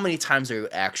 How many times are you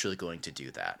actually going to do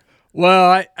that?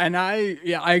 Well, I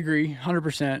agree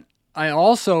 100%. I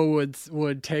also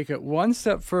would take it one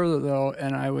step further though,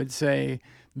 and I would say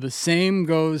the same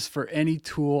goes for any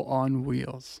tool on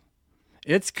wheels.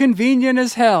 It's convenient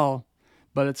as hell,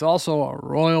 but it's also a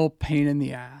royal pain in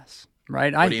the ass,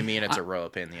 right? What do you mean it's a royal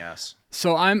pain in the ass?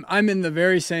 So I'm in the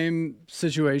very same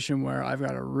situation where I've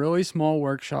got a really small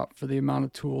workshop for the amount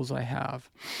of tools I have.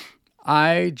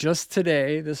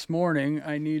 This morning,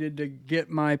 I needed to get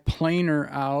my planer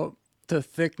out to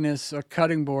thickness a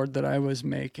cutting board that I was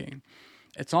making.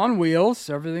 It's on wheels.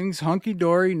 Everything's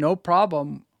hunky-dory, no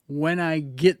problem when I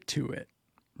get to it,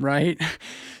 right?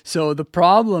 So the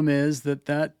problem is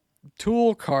that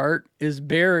tool cart is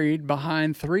buried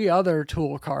behind three other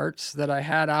tool carts that I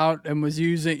had out and was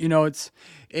using.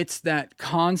 It's that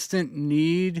constant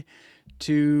need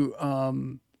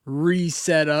to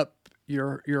reset up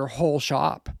your whole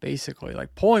shop, basically.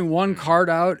 Like pulling one cart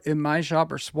out in my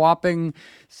shop or swapping,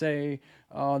 say,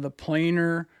 the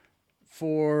planer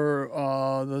for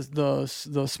the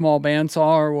small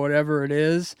bandsaw or whatever it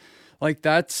is. Like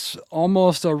that's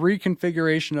almost a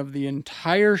reconfiguration of the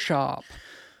entire shop.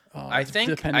 I think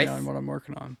depending on what I'm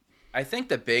working on. I think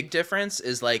the big difference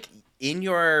is like in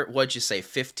your, what'd you say,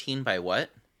 15 by what?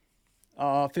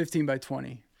 15 by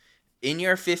 20. In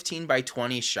your 15 by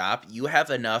 20 shop, you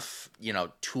have enough,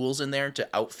 tools in there to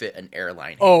outfit an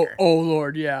airline hanger. Oh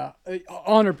Lord, yeah.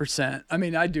 100%. I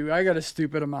mean, I do. I got a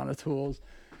stupid amount of tools.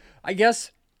 I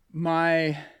guess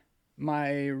my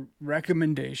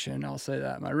recommendation, I'll say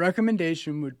that. My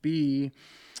recommendation would be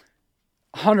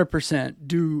 100%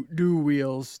 do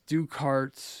wheels, do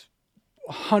carts,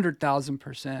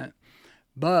 100,000%.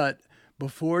 But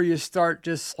before you start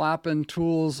just slapping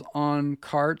tools on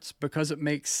carts because it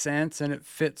makes sense and it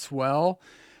fits well,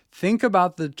 think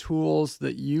about the tools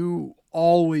that you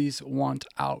always want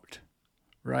out,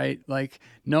 right? Like,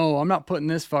 no, I'm not putting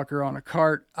this fucker on a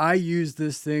cart. I use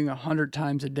this thing 100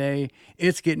 times a day.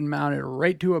 It's getting mounted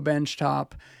right to a bench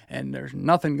top, and there's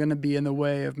nothing going to be in the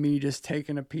way of me just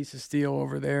taking a piece of steel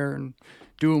over there and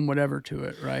doing whatever to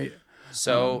it, right?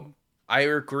 So I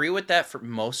agree with that for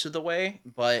most of the way,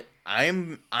 but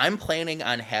I'm planning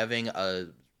on having a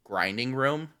grinding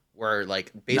room where,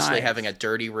 like, basically having a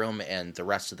dirty room and the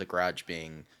rest of the garage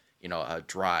being, a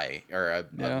dry or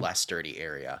a less dirty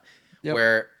area. Yep.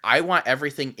 Where I want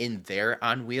everything in there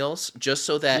on wheels, just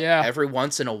so that every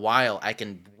once in a while I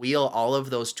can wheel all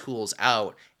of those tools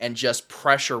out and just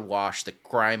pressure wash the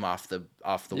grime off the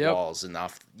walls and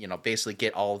off, basically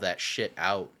get all that shit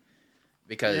out.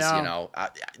 Because,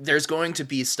 there's going to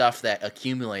be stuff that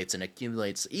accumulates and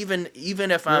accumulates. Even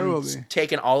if I'm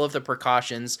taking all of the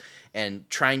precautions and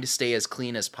trying to stay as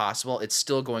clean as possible, it's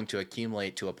still going to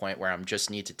accumulate to a point where I'm just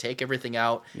need to take everything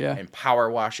out and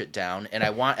power wash it down. And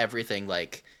I want everything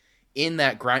like in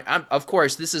that grind. Of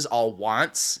course, this is all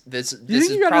wants. This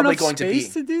is probably going to be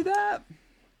space to do that.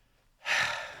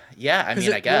 Yeah, I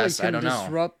mean, I guess I don't know.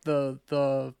 Disrupt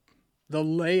the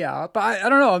layout, but I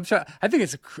don't know. I think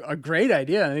it's a great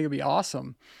idea. I think it'd be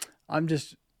awesome. I'm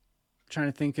just trying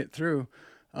to think it through.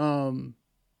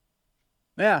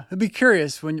 Yeah, I'd be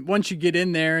curious once you get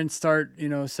in there and start,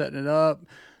 setting it up.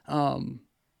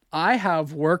 I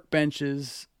have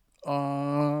workbenches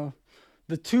that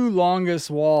the two longest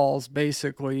walls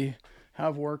basically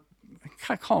have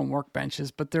I call them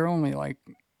workbenches, but they're only like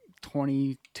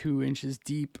 22 inches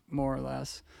deep, more or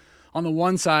less. On the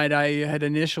one side, I had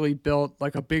initially built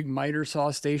like a big miter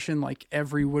saw station, like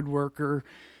every woodworker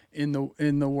in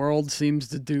the world seems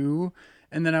to do.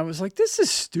 And then I was like, this is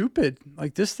stupid.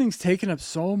 Like, this thing's taking up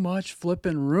so much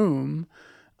flipping room.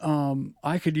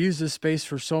 I could use this space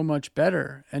for so much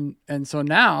better. And so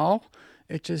now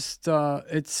it just,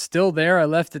 it's still there. I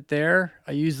left it there.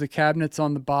 I use the cabinets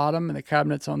on the bottom and the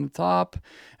cabinets on the top,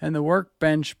 and the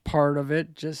workbench part of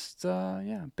it just,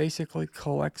 basically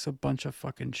collects a bunch of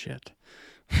fucking shit.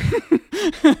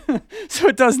 So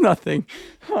it does nothing.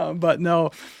 But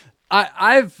no,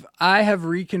 I have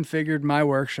reconfigured my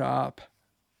workshop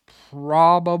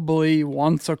probably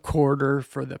once a quarter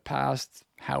for the past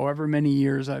however many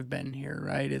years I've been here,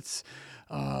 right? It's,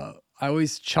 I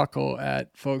always chuckle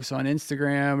at folks on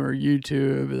Instagram or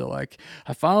YouTube. They're like,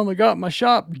 I finally got my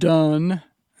shop done.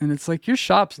 And it's like, your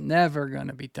shop's never going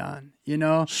to be done, you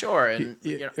know? Sure. And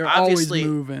you're always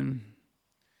moving.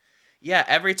 Yeah.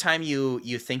 Every time you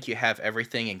think you have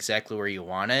everything exactly where you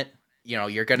want it,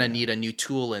 you're going to need a new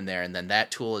tool in there. And then that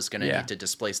tool is going to need to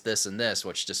displace this and this,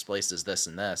 which displaces this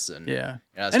and this. And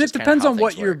and it depends on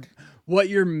what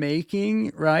you're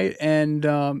making, right? And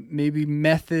maybe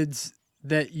methods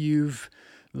that you've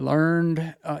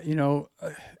learned.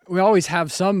 We always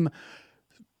have some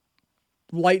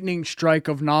lightning strike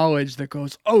of knowledge that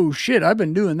goes, oh shit, I've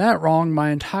been doing that wrong my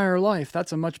entire life.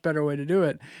 That's a much better way to do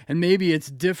it. And maybe it's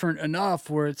different enough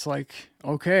where it's like,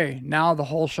 okay, now the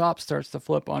whole shop starts to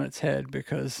flip on its head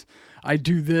because I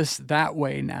do this that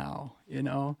way now,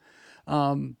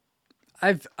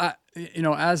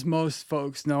 as most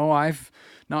folks know, I've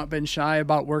not been shy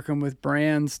about working with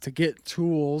brands to get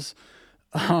tools.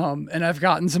 And I've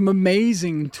gotten some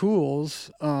amazing tools,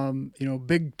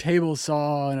 big table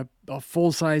saw and a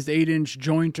full-sized 8-inch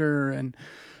jointer and,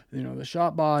 the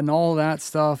shop bod and all that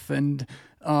stuff. And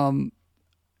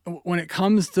when it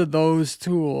comes to those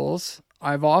tools,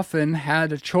 I've often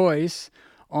had a choice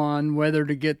on whether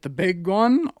to get the big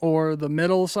one or the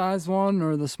middle-sized one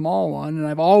or the small one. And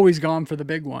I've always gone for the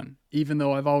big one, even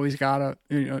though I've always got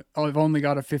I've only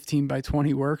got a 15 by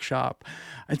 20 workshop.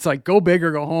 It's like, go big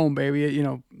or go home, baby.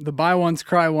 The buy once,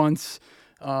 cry once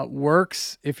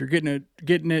works if you're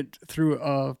getting it through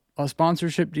a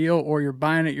sponsorship deal or you're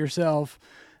buying it yourself.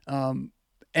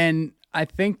 And I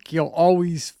think you'll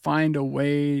always find a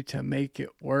way to make it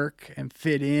work and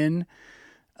fit in.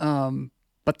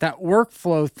 But that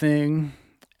workflow thing,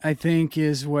 I think,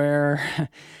 is where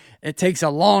it takes a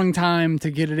long time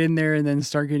to get it in there and then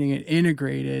start getting it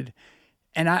integrated.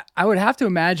 And I would have to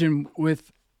imagine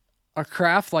with a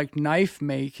craft like knife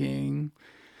making,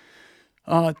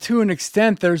 to an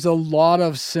extent, there's a lot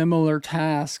of similar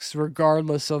tasks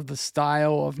regardless of the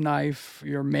style of knife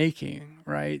you're making,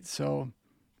 right? So,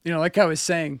 like I was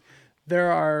saying,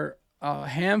 there are a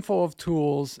handful of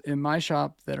tools in my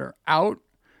shop that are out,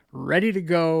 ready to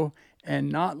go,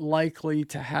 and not likely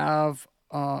to have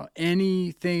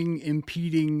anything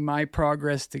impeding my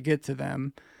progress to get to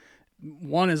them.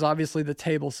 One is obviously the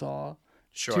table saw.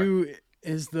 Sure. 2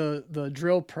 is the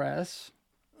drill press.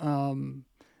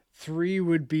 3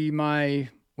 would be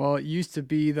it used to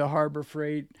be the Harbor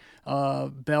Freight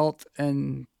belt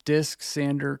and disc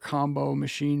sander combo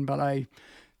machine, but I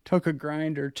took a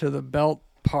grinder to the belt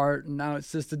part and now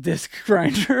it's just a disc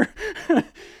grinder.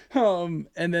 And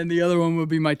then the other one would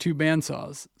be my 2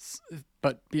 bandsaws.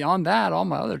 But beyond that, all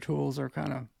my other tools are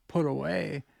kind of put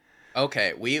away.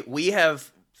 Okay, we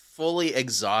have fully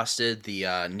exhausted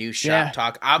the new shop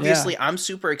talk. Obviously, I'm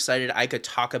super excited. I could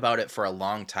talk about it for a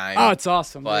long time. Oh, it's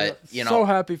awesome. But, so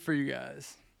happy for you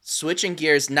guys. Switching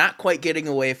gears, not quite getting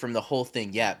away from the whole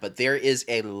thing yet, but there is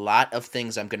a lot of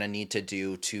things I'm going to need to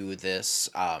do to this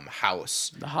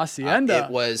house. The hacienda.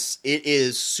 It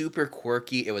is super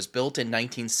quirky. It was built in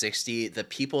 1960. The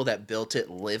people that built it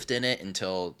lived in it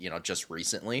until, just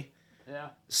recently. Yeah.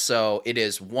 So it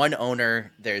is one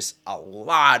owner. There's a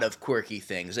lot of quirky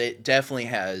things. It definitely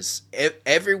has.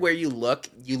 Everywhere you look,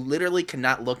 you literally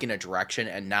cannot look in a direction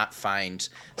and not find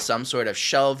some sort of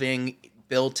shelving,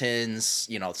 built-ins,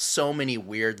 so many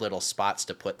weird little spots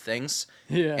to put things.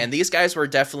 Yeah. And these guys were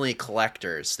definitely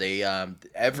collectors. They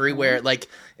everywhere, like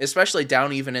especially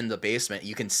down even in the basement,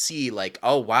 you can see like,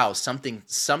 oh wow, some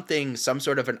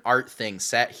sort of an art thing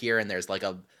set here, and there's like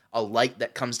a light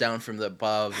that comes down from the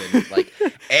above, and like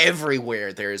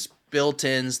everywhere there's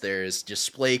built-ins, there's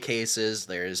display cases,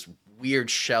 there's weird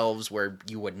shelves where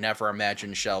you would never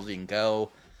imagine shelving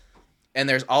go. And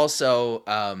there's also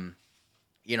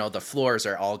the floors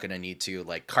are all going to need to,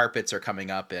 like, carpets are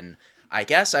coming up, and I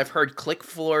guess I've heard click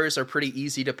floors are pretty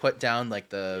easy to put down, like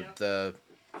the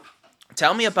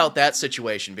Tell me about that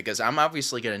situation, because I'm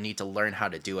obviously going to need to learn how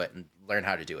to do it and learn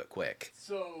how to do it quick.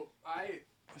 So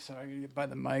sorry, I gotta get by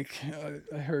the mic.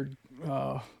 I heard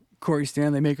Corey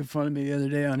Stanley making fun of me the other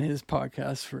day on his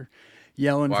podcast for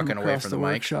yelling Walking from away across from the the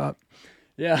mic? workshop.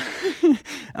 Yeah.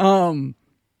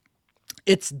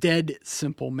 It's dead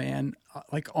simple, man.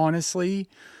 Like honestly,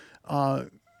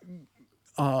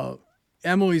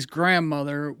 Emily's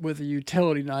grandmother with a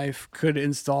utility knife could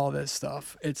install this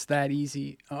stuff. It's that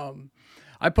easy.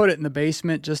 I put it in the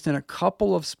basement just in a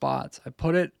couple of spots. I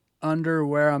put it under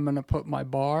where I'm going to put my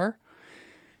bar,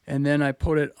 and then I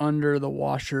put it under the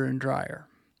washer and dryer.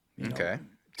 Okay.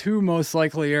 Two most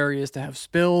likely areas to have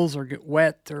spills or get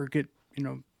wet or get,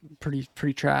 pretty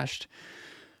trashed.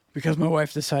 Because my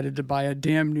wife decided to buy a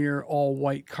damn near all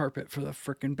white carpet for the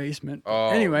frickin' basement. Oh,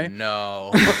 anyway, no.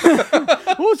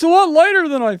 well, it's a lot lighter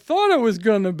than I thought it was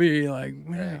gonna be. Like,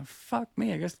 man, Right. fuck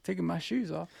me. I guess taking my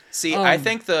shoes off. See, I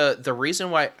think the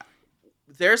reason why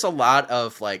there's a lot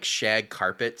of like shag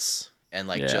carpets and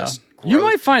like just You growth-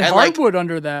 might find and, like, hardwood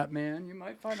under that, man. You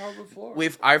might find hardwood floor.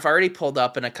 I've already pulled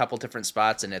up in a couple different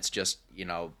spots and it's just,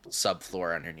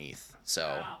 subfloor underneath.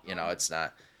 So, it's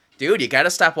not. Dude, you got to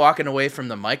stop walking away from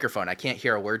the microphone. I can't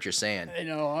hear a word you're saying. I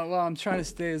know. Well, I'm trying to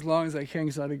stay as long as I can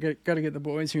because I got to get the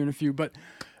boys here in a few. But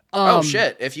Oh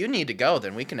shit, if you need to go,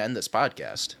 then we can end this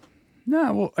podcast.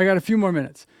 no, well, I got a few more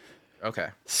minutes. Okay.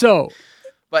 So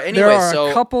But anyway, there are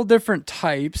so a couple different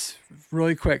types.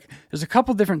 Really quick, there's a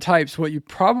couple different types. What you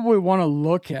probably want to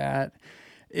look at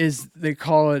is they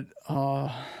call it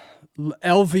LVF,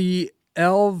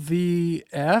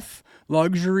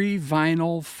 luxury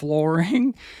vinyl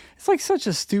flooring. It's like such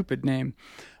a stupid name.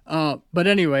 But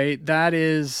anyway, that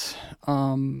is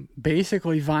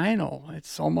basically vinyl.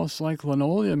 It's almost like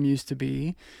linoleum used to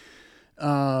be.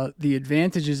 The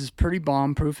advantage is it's pretty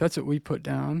bomb proof. That's what we put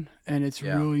down. And it's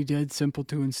really dead simple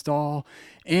to install.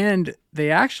 And they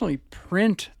actually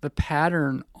print the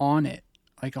pattern on it,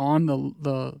 like on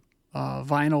the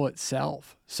vinyl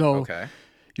itself. So okay.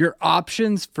 your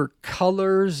options for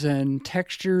colors and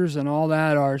textures and all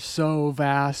that are so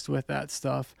vast with that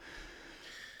stuff.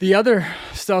 The other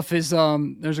stuff is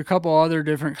there's a couple other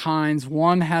different kinds.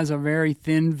 One has a very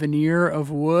thin veneer of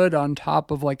wood on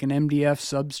top of like an MDF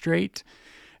substrate,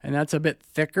 and that's a bit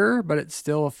thicker, but it's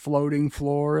still a floating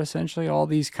floor essentially. All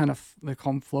these they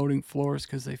call them floating floors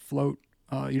because they float.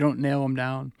 You don't nail them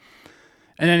down.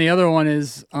 And then the other one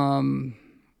is I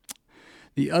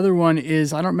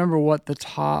don't remember what the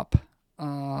top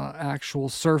actual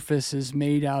surface is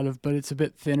made out of, but it's a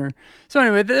bit thinner. So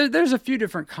anyway, there's a few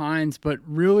different kinds, but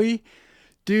really,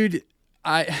 dude,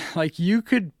 you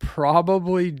could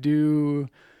probably do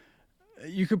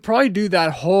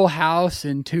that whole house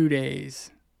in 2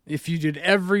 days. If you did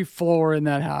every floor in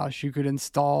that house, you could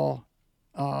install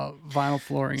vinyl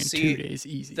flooring in 2 days,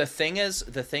 easy. The thing is,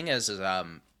 a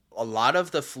lot of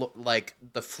the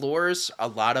floors, a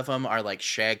lot of them are like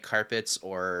shag carpets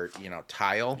or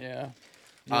tile. Yeah.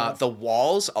 The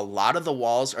walls, a lot of the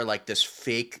walls are like this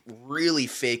fake, really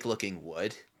fake looking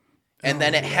wood, and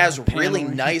then it has really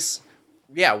paneling. nice,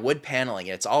 wood paneling.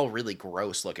 It's all really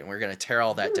gross looking. We're gonna tear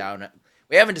all that down.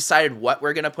 We haven't decided what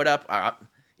we're gonna put up.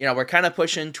 We're kind of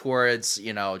pushing towards,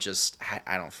 just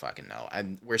I don't fucking know.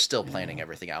 We're still planning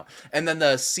everything out. And then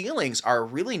the ceilings are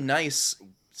really nice,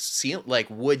 like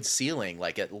wood ceiling.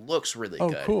 Like it looks really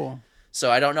good. Oh, cool. So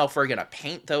I don't know if we're gonna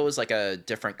paint those like a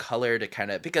different color to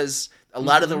kind of, because a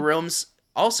lot of the rooms.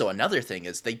 Also, another thing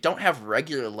is they don't have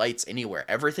regular lights anywhere.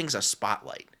 Everything's a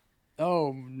spotlight.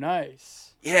 Oh,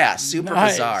 nice. Yeah, super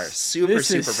Nice. bizarre. Super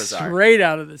bizarre. Straight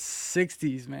out of the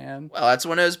 60s, man. Well, that's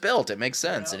when it was built. It makes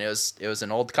sense, and it was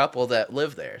an old couple that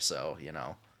lived there, so it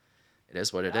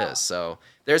is what it is. So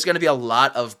there's going to be a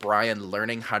lot of Brian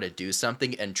learning how to do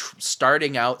something and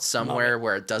starting out somewhere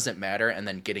where it doesn't matter, and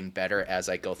then getting better as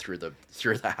I go through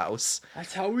the house.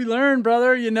 That's how we learn,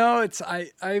 brother. It's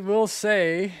I will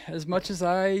say, as much as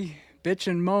I bitch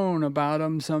and moan about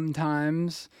them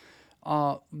sometimes,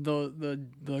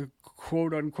 the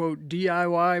quote unquote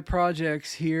DIY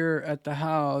projects here at the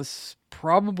house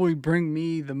probably bring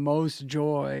me the most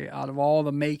joy out of all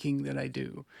the making that I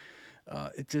do.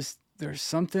 There's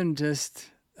something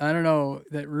I don't know,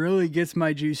 that really gets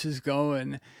my juices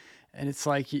going. And it's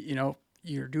like,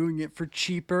 you're doing it for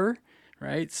cheaper,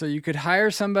 right? So you could hire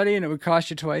somebody and it would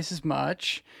cost you twice as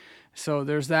much. So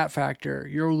there's that factor.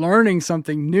 You're learning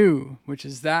something new, which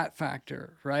is that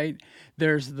factor, right?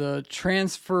 There's the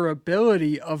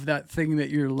transferability of that thing that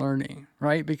you're learning,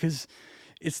 right? Because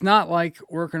it's not like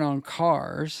working on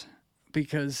cars,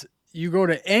 because you go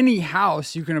to any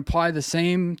house, you can apply the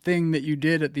same thing that you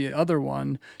did at the other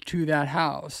one to that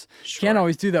house. You can't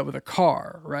always do that with a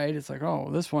car, right? It's like, oh,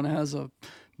 this one has a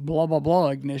blah, blah, blah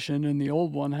ignition and the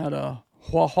old one had a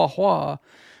hua, hua, hua,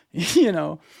 you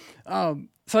know?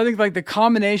 So I think like the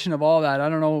combination of all that, I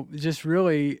don't know, just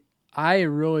really, I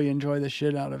really enjoy the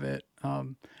shit out of it.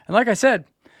 And like I said,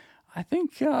 I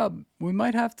think we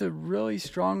might have to really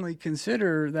strongly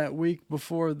consider that week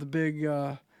before the big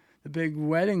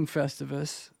wedding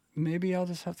festivus. Maybe I'll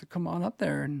just have to come on up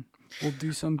there and we'll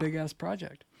do some big ass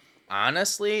project.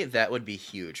 Honestly, that would be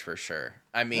huge for sure.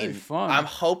 I mean, fun. I'm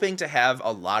hoping to have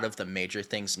a lot of the major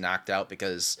things knocked out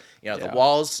because, the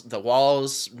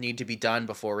walls need to be done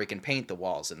before we can paint the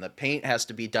walls, and the paint has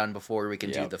to be done before we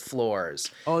can do the floors.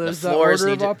 Oh, there's the order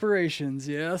of operations,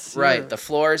 yes. Right, the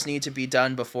floors need to be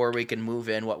done before we can move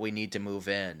in what we need to move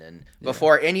in, and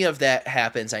before any of that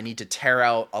happens, I need to tear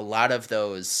out a lot of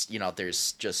those,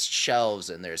 there's just shelves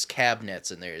and there's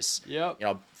cabinets and there's,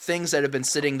 things that have been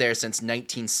sitting there since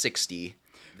 1960.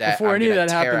 Before any of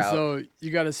that happens, though, you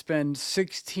got to spend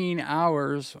 16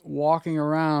 hours walking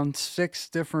around 6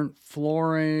 different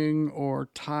flooring or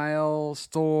tile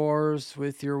stores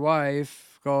with your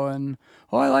wife going,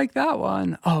 oh, I like that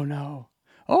one. Oh, no.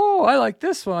 Oh, I like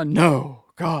this one. No.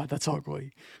 God, that's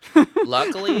ugly.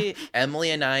 Luckily,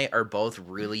 Emily and I are both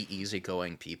really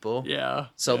easygoing people. Yeah.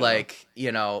 So,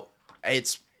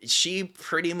 she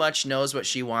pretty much knows what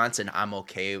she wants, and I'm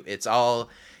okay. It's all...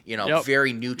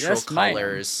 very neutral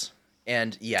colors.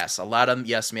 And yes, a lot of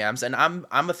yes ma'ams. And I'm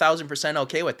 1,000%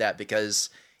 okay with that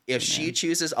because if she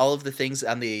chooses all of the things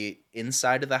on the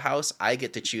inside of the house, I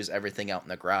get to choose everything out in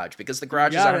the garage because the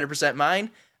garage is 100% mine.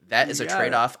 That is a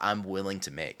trade-off I'm willing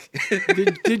to make.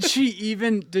 Did she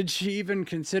even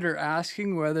consider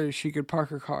asking whether she could park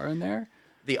her car in there?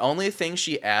 The only thing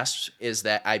she asked is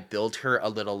that I build her a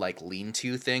little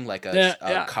lean-to thing, like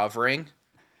a covering.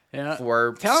 Yeah.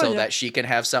 So that she can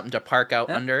have something to park out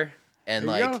under, and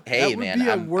hey, man,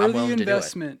 I'm willing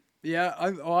investment. to do it. Yeah,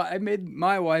 I made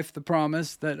my wife the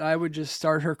promise that I would just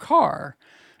start her car,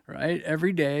 right,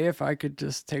 every day if I could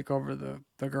just take over the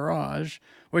garage.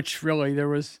 Which really there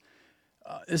was,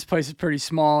 this place is pretty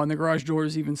small, and the garage door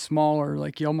is even smaller.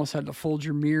 Like you almost had to fold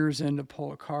your mirrors in to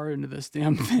pull a car into this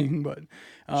damn thing. But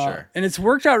sure. And it's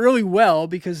worked out really well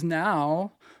because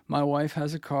now my wife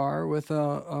has a car with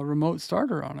a remote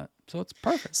starter on it. So it's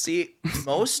perfect. See,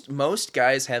 most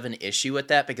guys have an issue with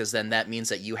that because then that means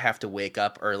that you have to wake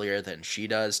up earlier than she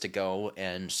does to go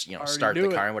and, start the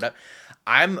car and whatever.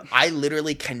 I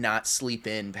literally cannot sleep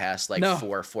in past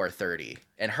 4:30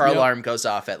 and her alarm goes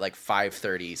off at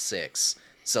 5:36.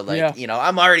 So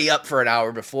I'm already up for an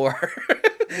hour before.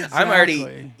 Exactly. I'm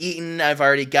already eaten. I've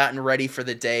already gotten ready for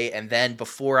the day. And then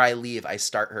before I leave, I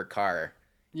start her car.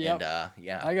 Yep. And,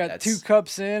 I got 2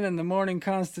 cups in and the morning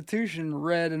Constitution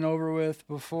read and over with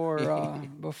before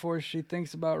she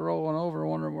thinks about rolling over,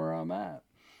 wondering where I'm at.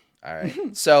 All right.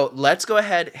 So let's go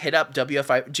ahead, hit up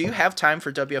WFI. Do you have time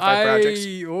for WFI projects?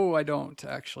 I don't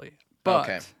actually. But,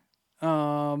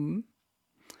 okay.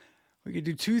 We could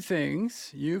do 2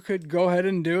 things. You could go ahead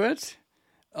and do it.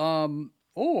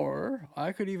 Or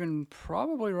I could even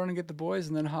probably run and get the boys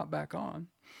and then hop back on.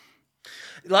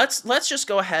 Let's just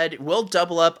go ahead. We'll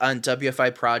double up on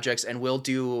WFI projects and we'll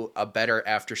do a better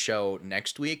after show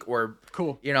next week. Or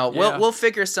cool. We'll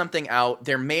figure something out.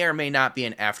 There may or may not be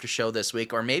an after show this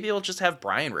week, or maybe we'll just have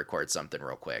Brian record something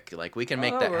real quick. We can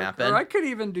make that happen. Or I could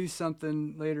even do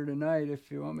something later tonight if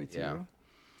you want me to. Yeah.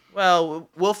 Well,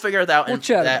 we'll figure that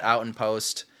out in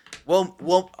post.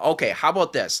 Okay, how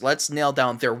about this? Let's nail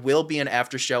down. There will be an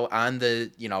after show on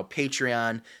the,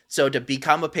 Patreon. So to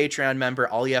become a Patreon member,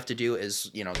 all you have to do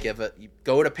is,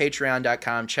 go to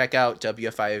patreon.com, check out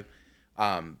WFI,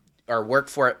 or Work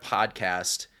For It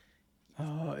podcast.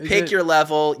 Pick your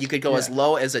level. You could go as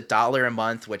low as $1 a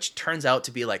month, which turns out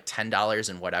to be $10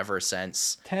 and whatever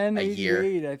cents a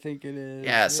year. I think it is.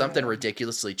 Yeah, something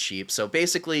ridiculously cheap. So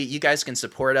basically, you guys can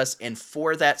support us, and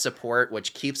for that support,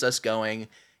 which keeps us going,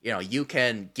 you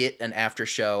can get an after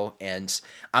show, and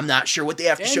I'm not sure what the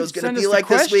after show is going to be like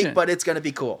this week, but it's going to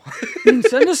be cool.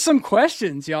 Send us some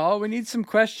questions, y'all. We need some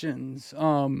questions.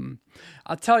 I'll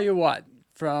tell you what,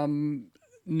 from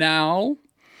now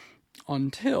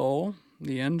until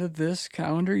the end of this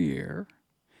calendar year,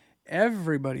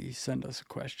 everybody send us a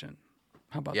question.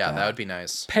 How about that? Yeah, that would be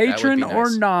nice. Patron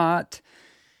or not,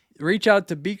 reach out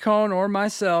to Beacone or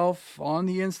myself on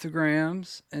the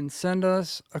Instagrams and send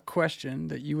us a question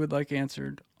that you would like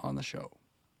answered on the show.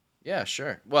 Yeah,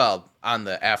 sure. Well, on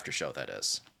the after show, that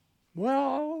is.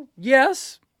 Well,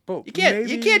 yes, But You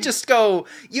can't just go,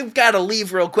 you've got to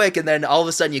leave real quick, and then all of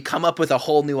a sudden you come up with a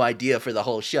whole new idea for the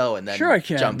whole show, and then Sure I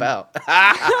can. jump out.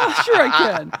 Sure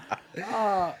I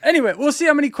can. Anyway, we'll see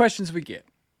how many questions we get.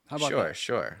 How about that?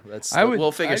 Sure.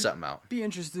 We'll figure something out. Be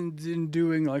interested in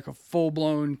doing like a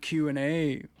full-blown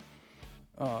Q&A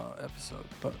episode,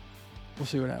 but we'll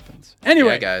see what happens.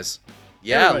 Anyway, yeah, guys.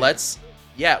 Yeah, everybody.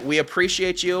 We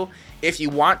appreciate you. If you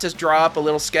want to draw up a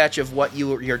little sketch of what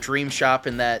your dream shop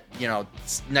in that,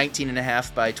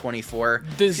 19.5 by 24,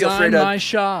 design feel free to, my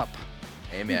shop.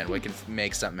 hey man, we can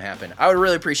make something happen. I would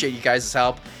really appreciate you guys'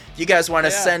 help. If you guys want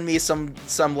to send me some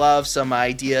love, some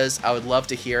ideas, I would love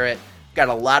to hear it. Got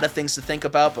a lot of things to think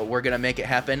about, but we're gonna make it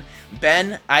happen.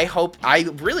 Ben, I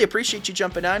really appreciate you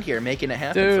jumping on here, making it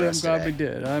happen. Dude, for I'm us glad today. we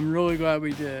did. I'm really glad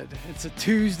we did. It's a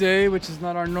Tuesday, which is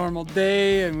not our normal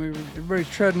day, and everybody's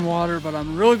treading water, but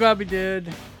I'm really glad we did,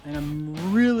 and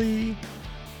I'm really,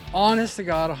 honest to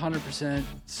God, 100%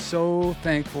 so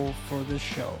thankful for this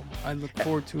show. I look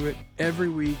forward to it every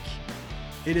week.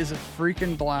 It is a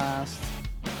freaking blast.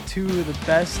 Two of the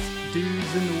best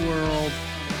dudes in the world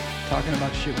talking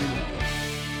about shit we love.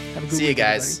 Have a good See you week,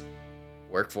 guys.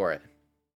 everybody. Work for it.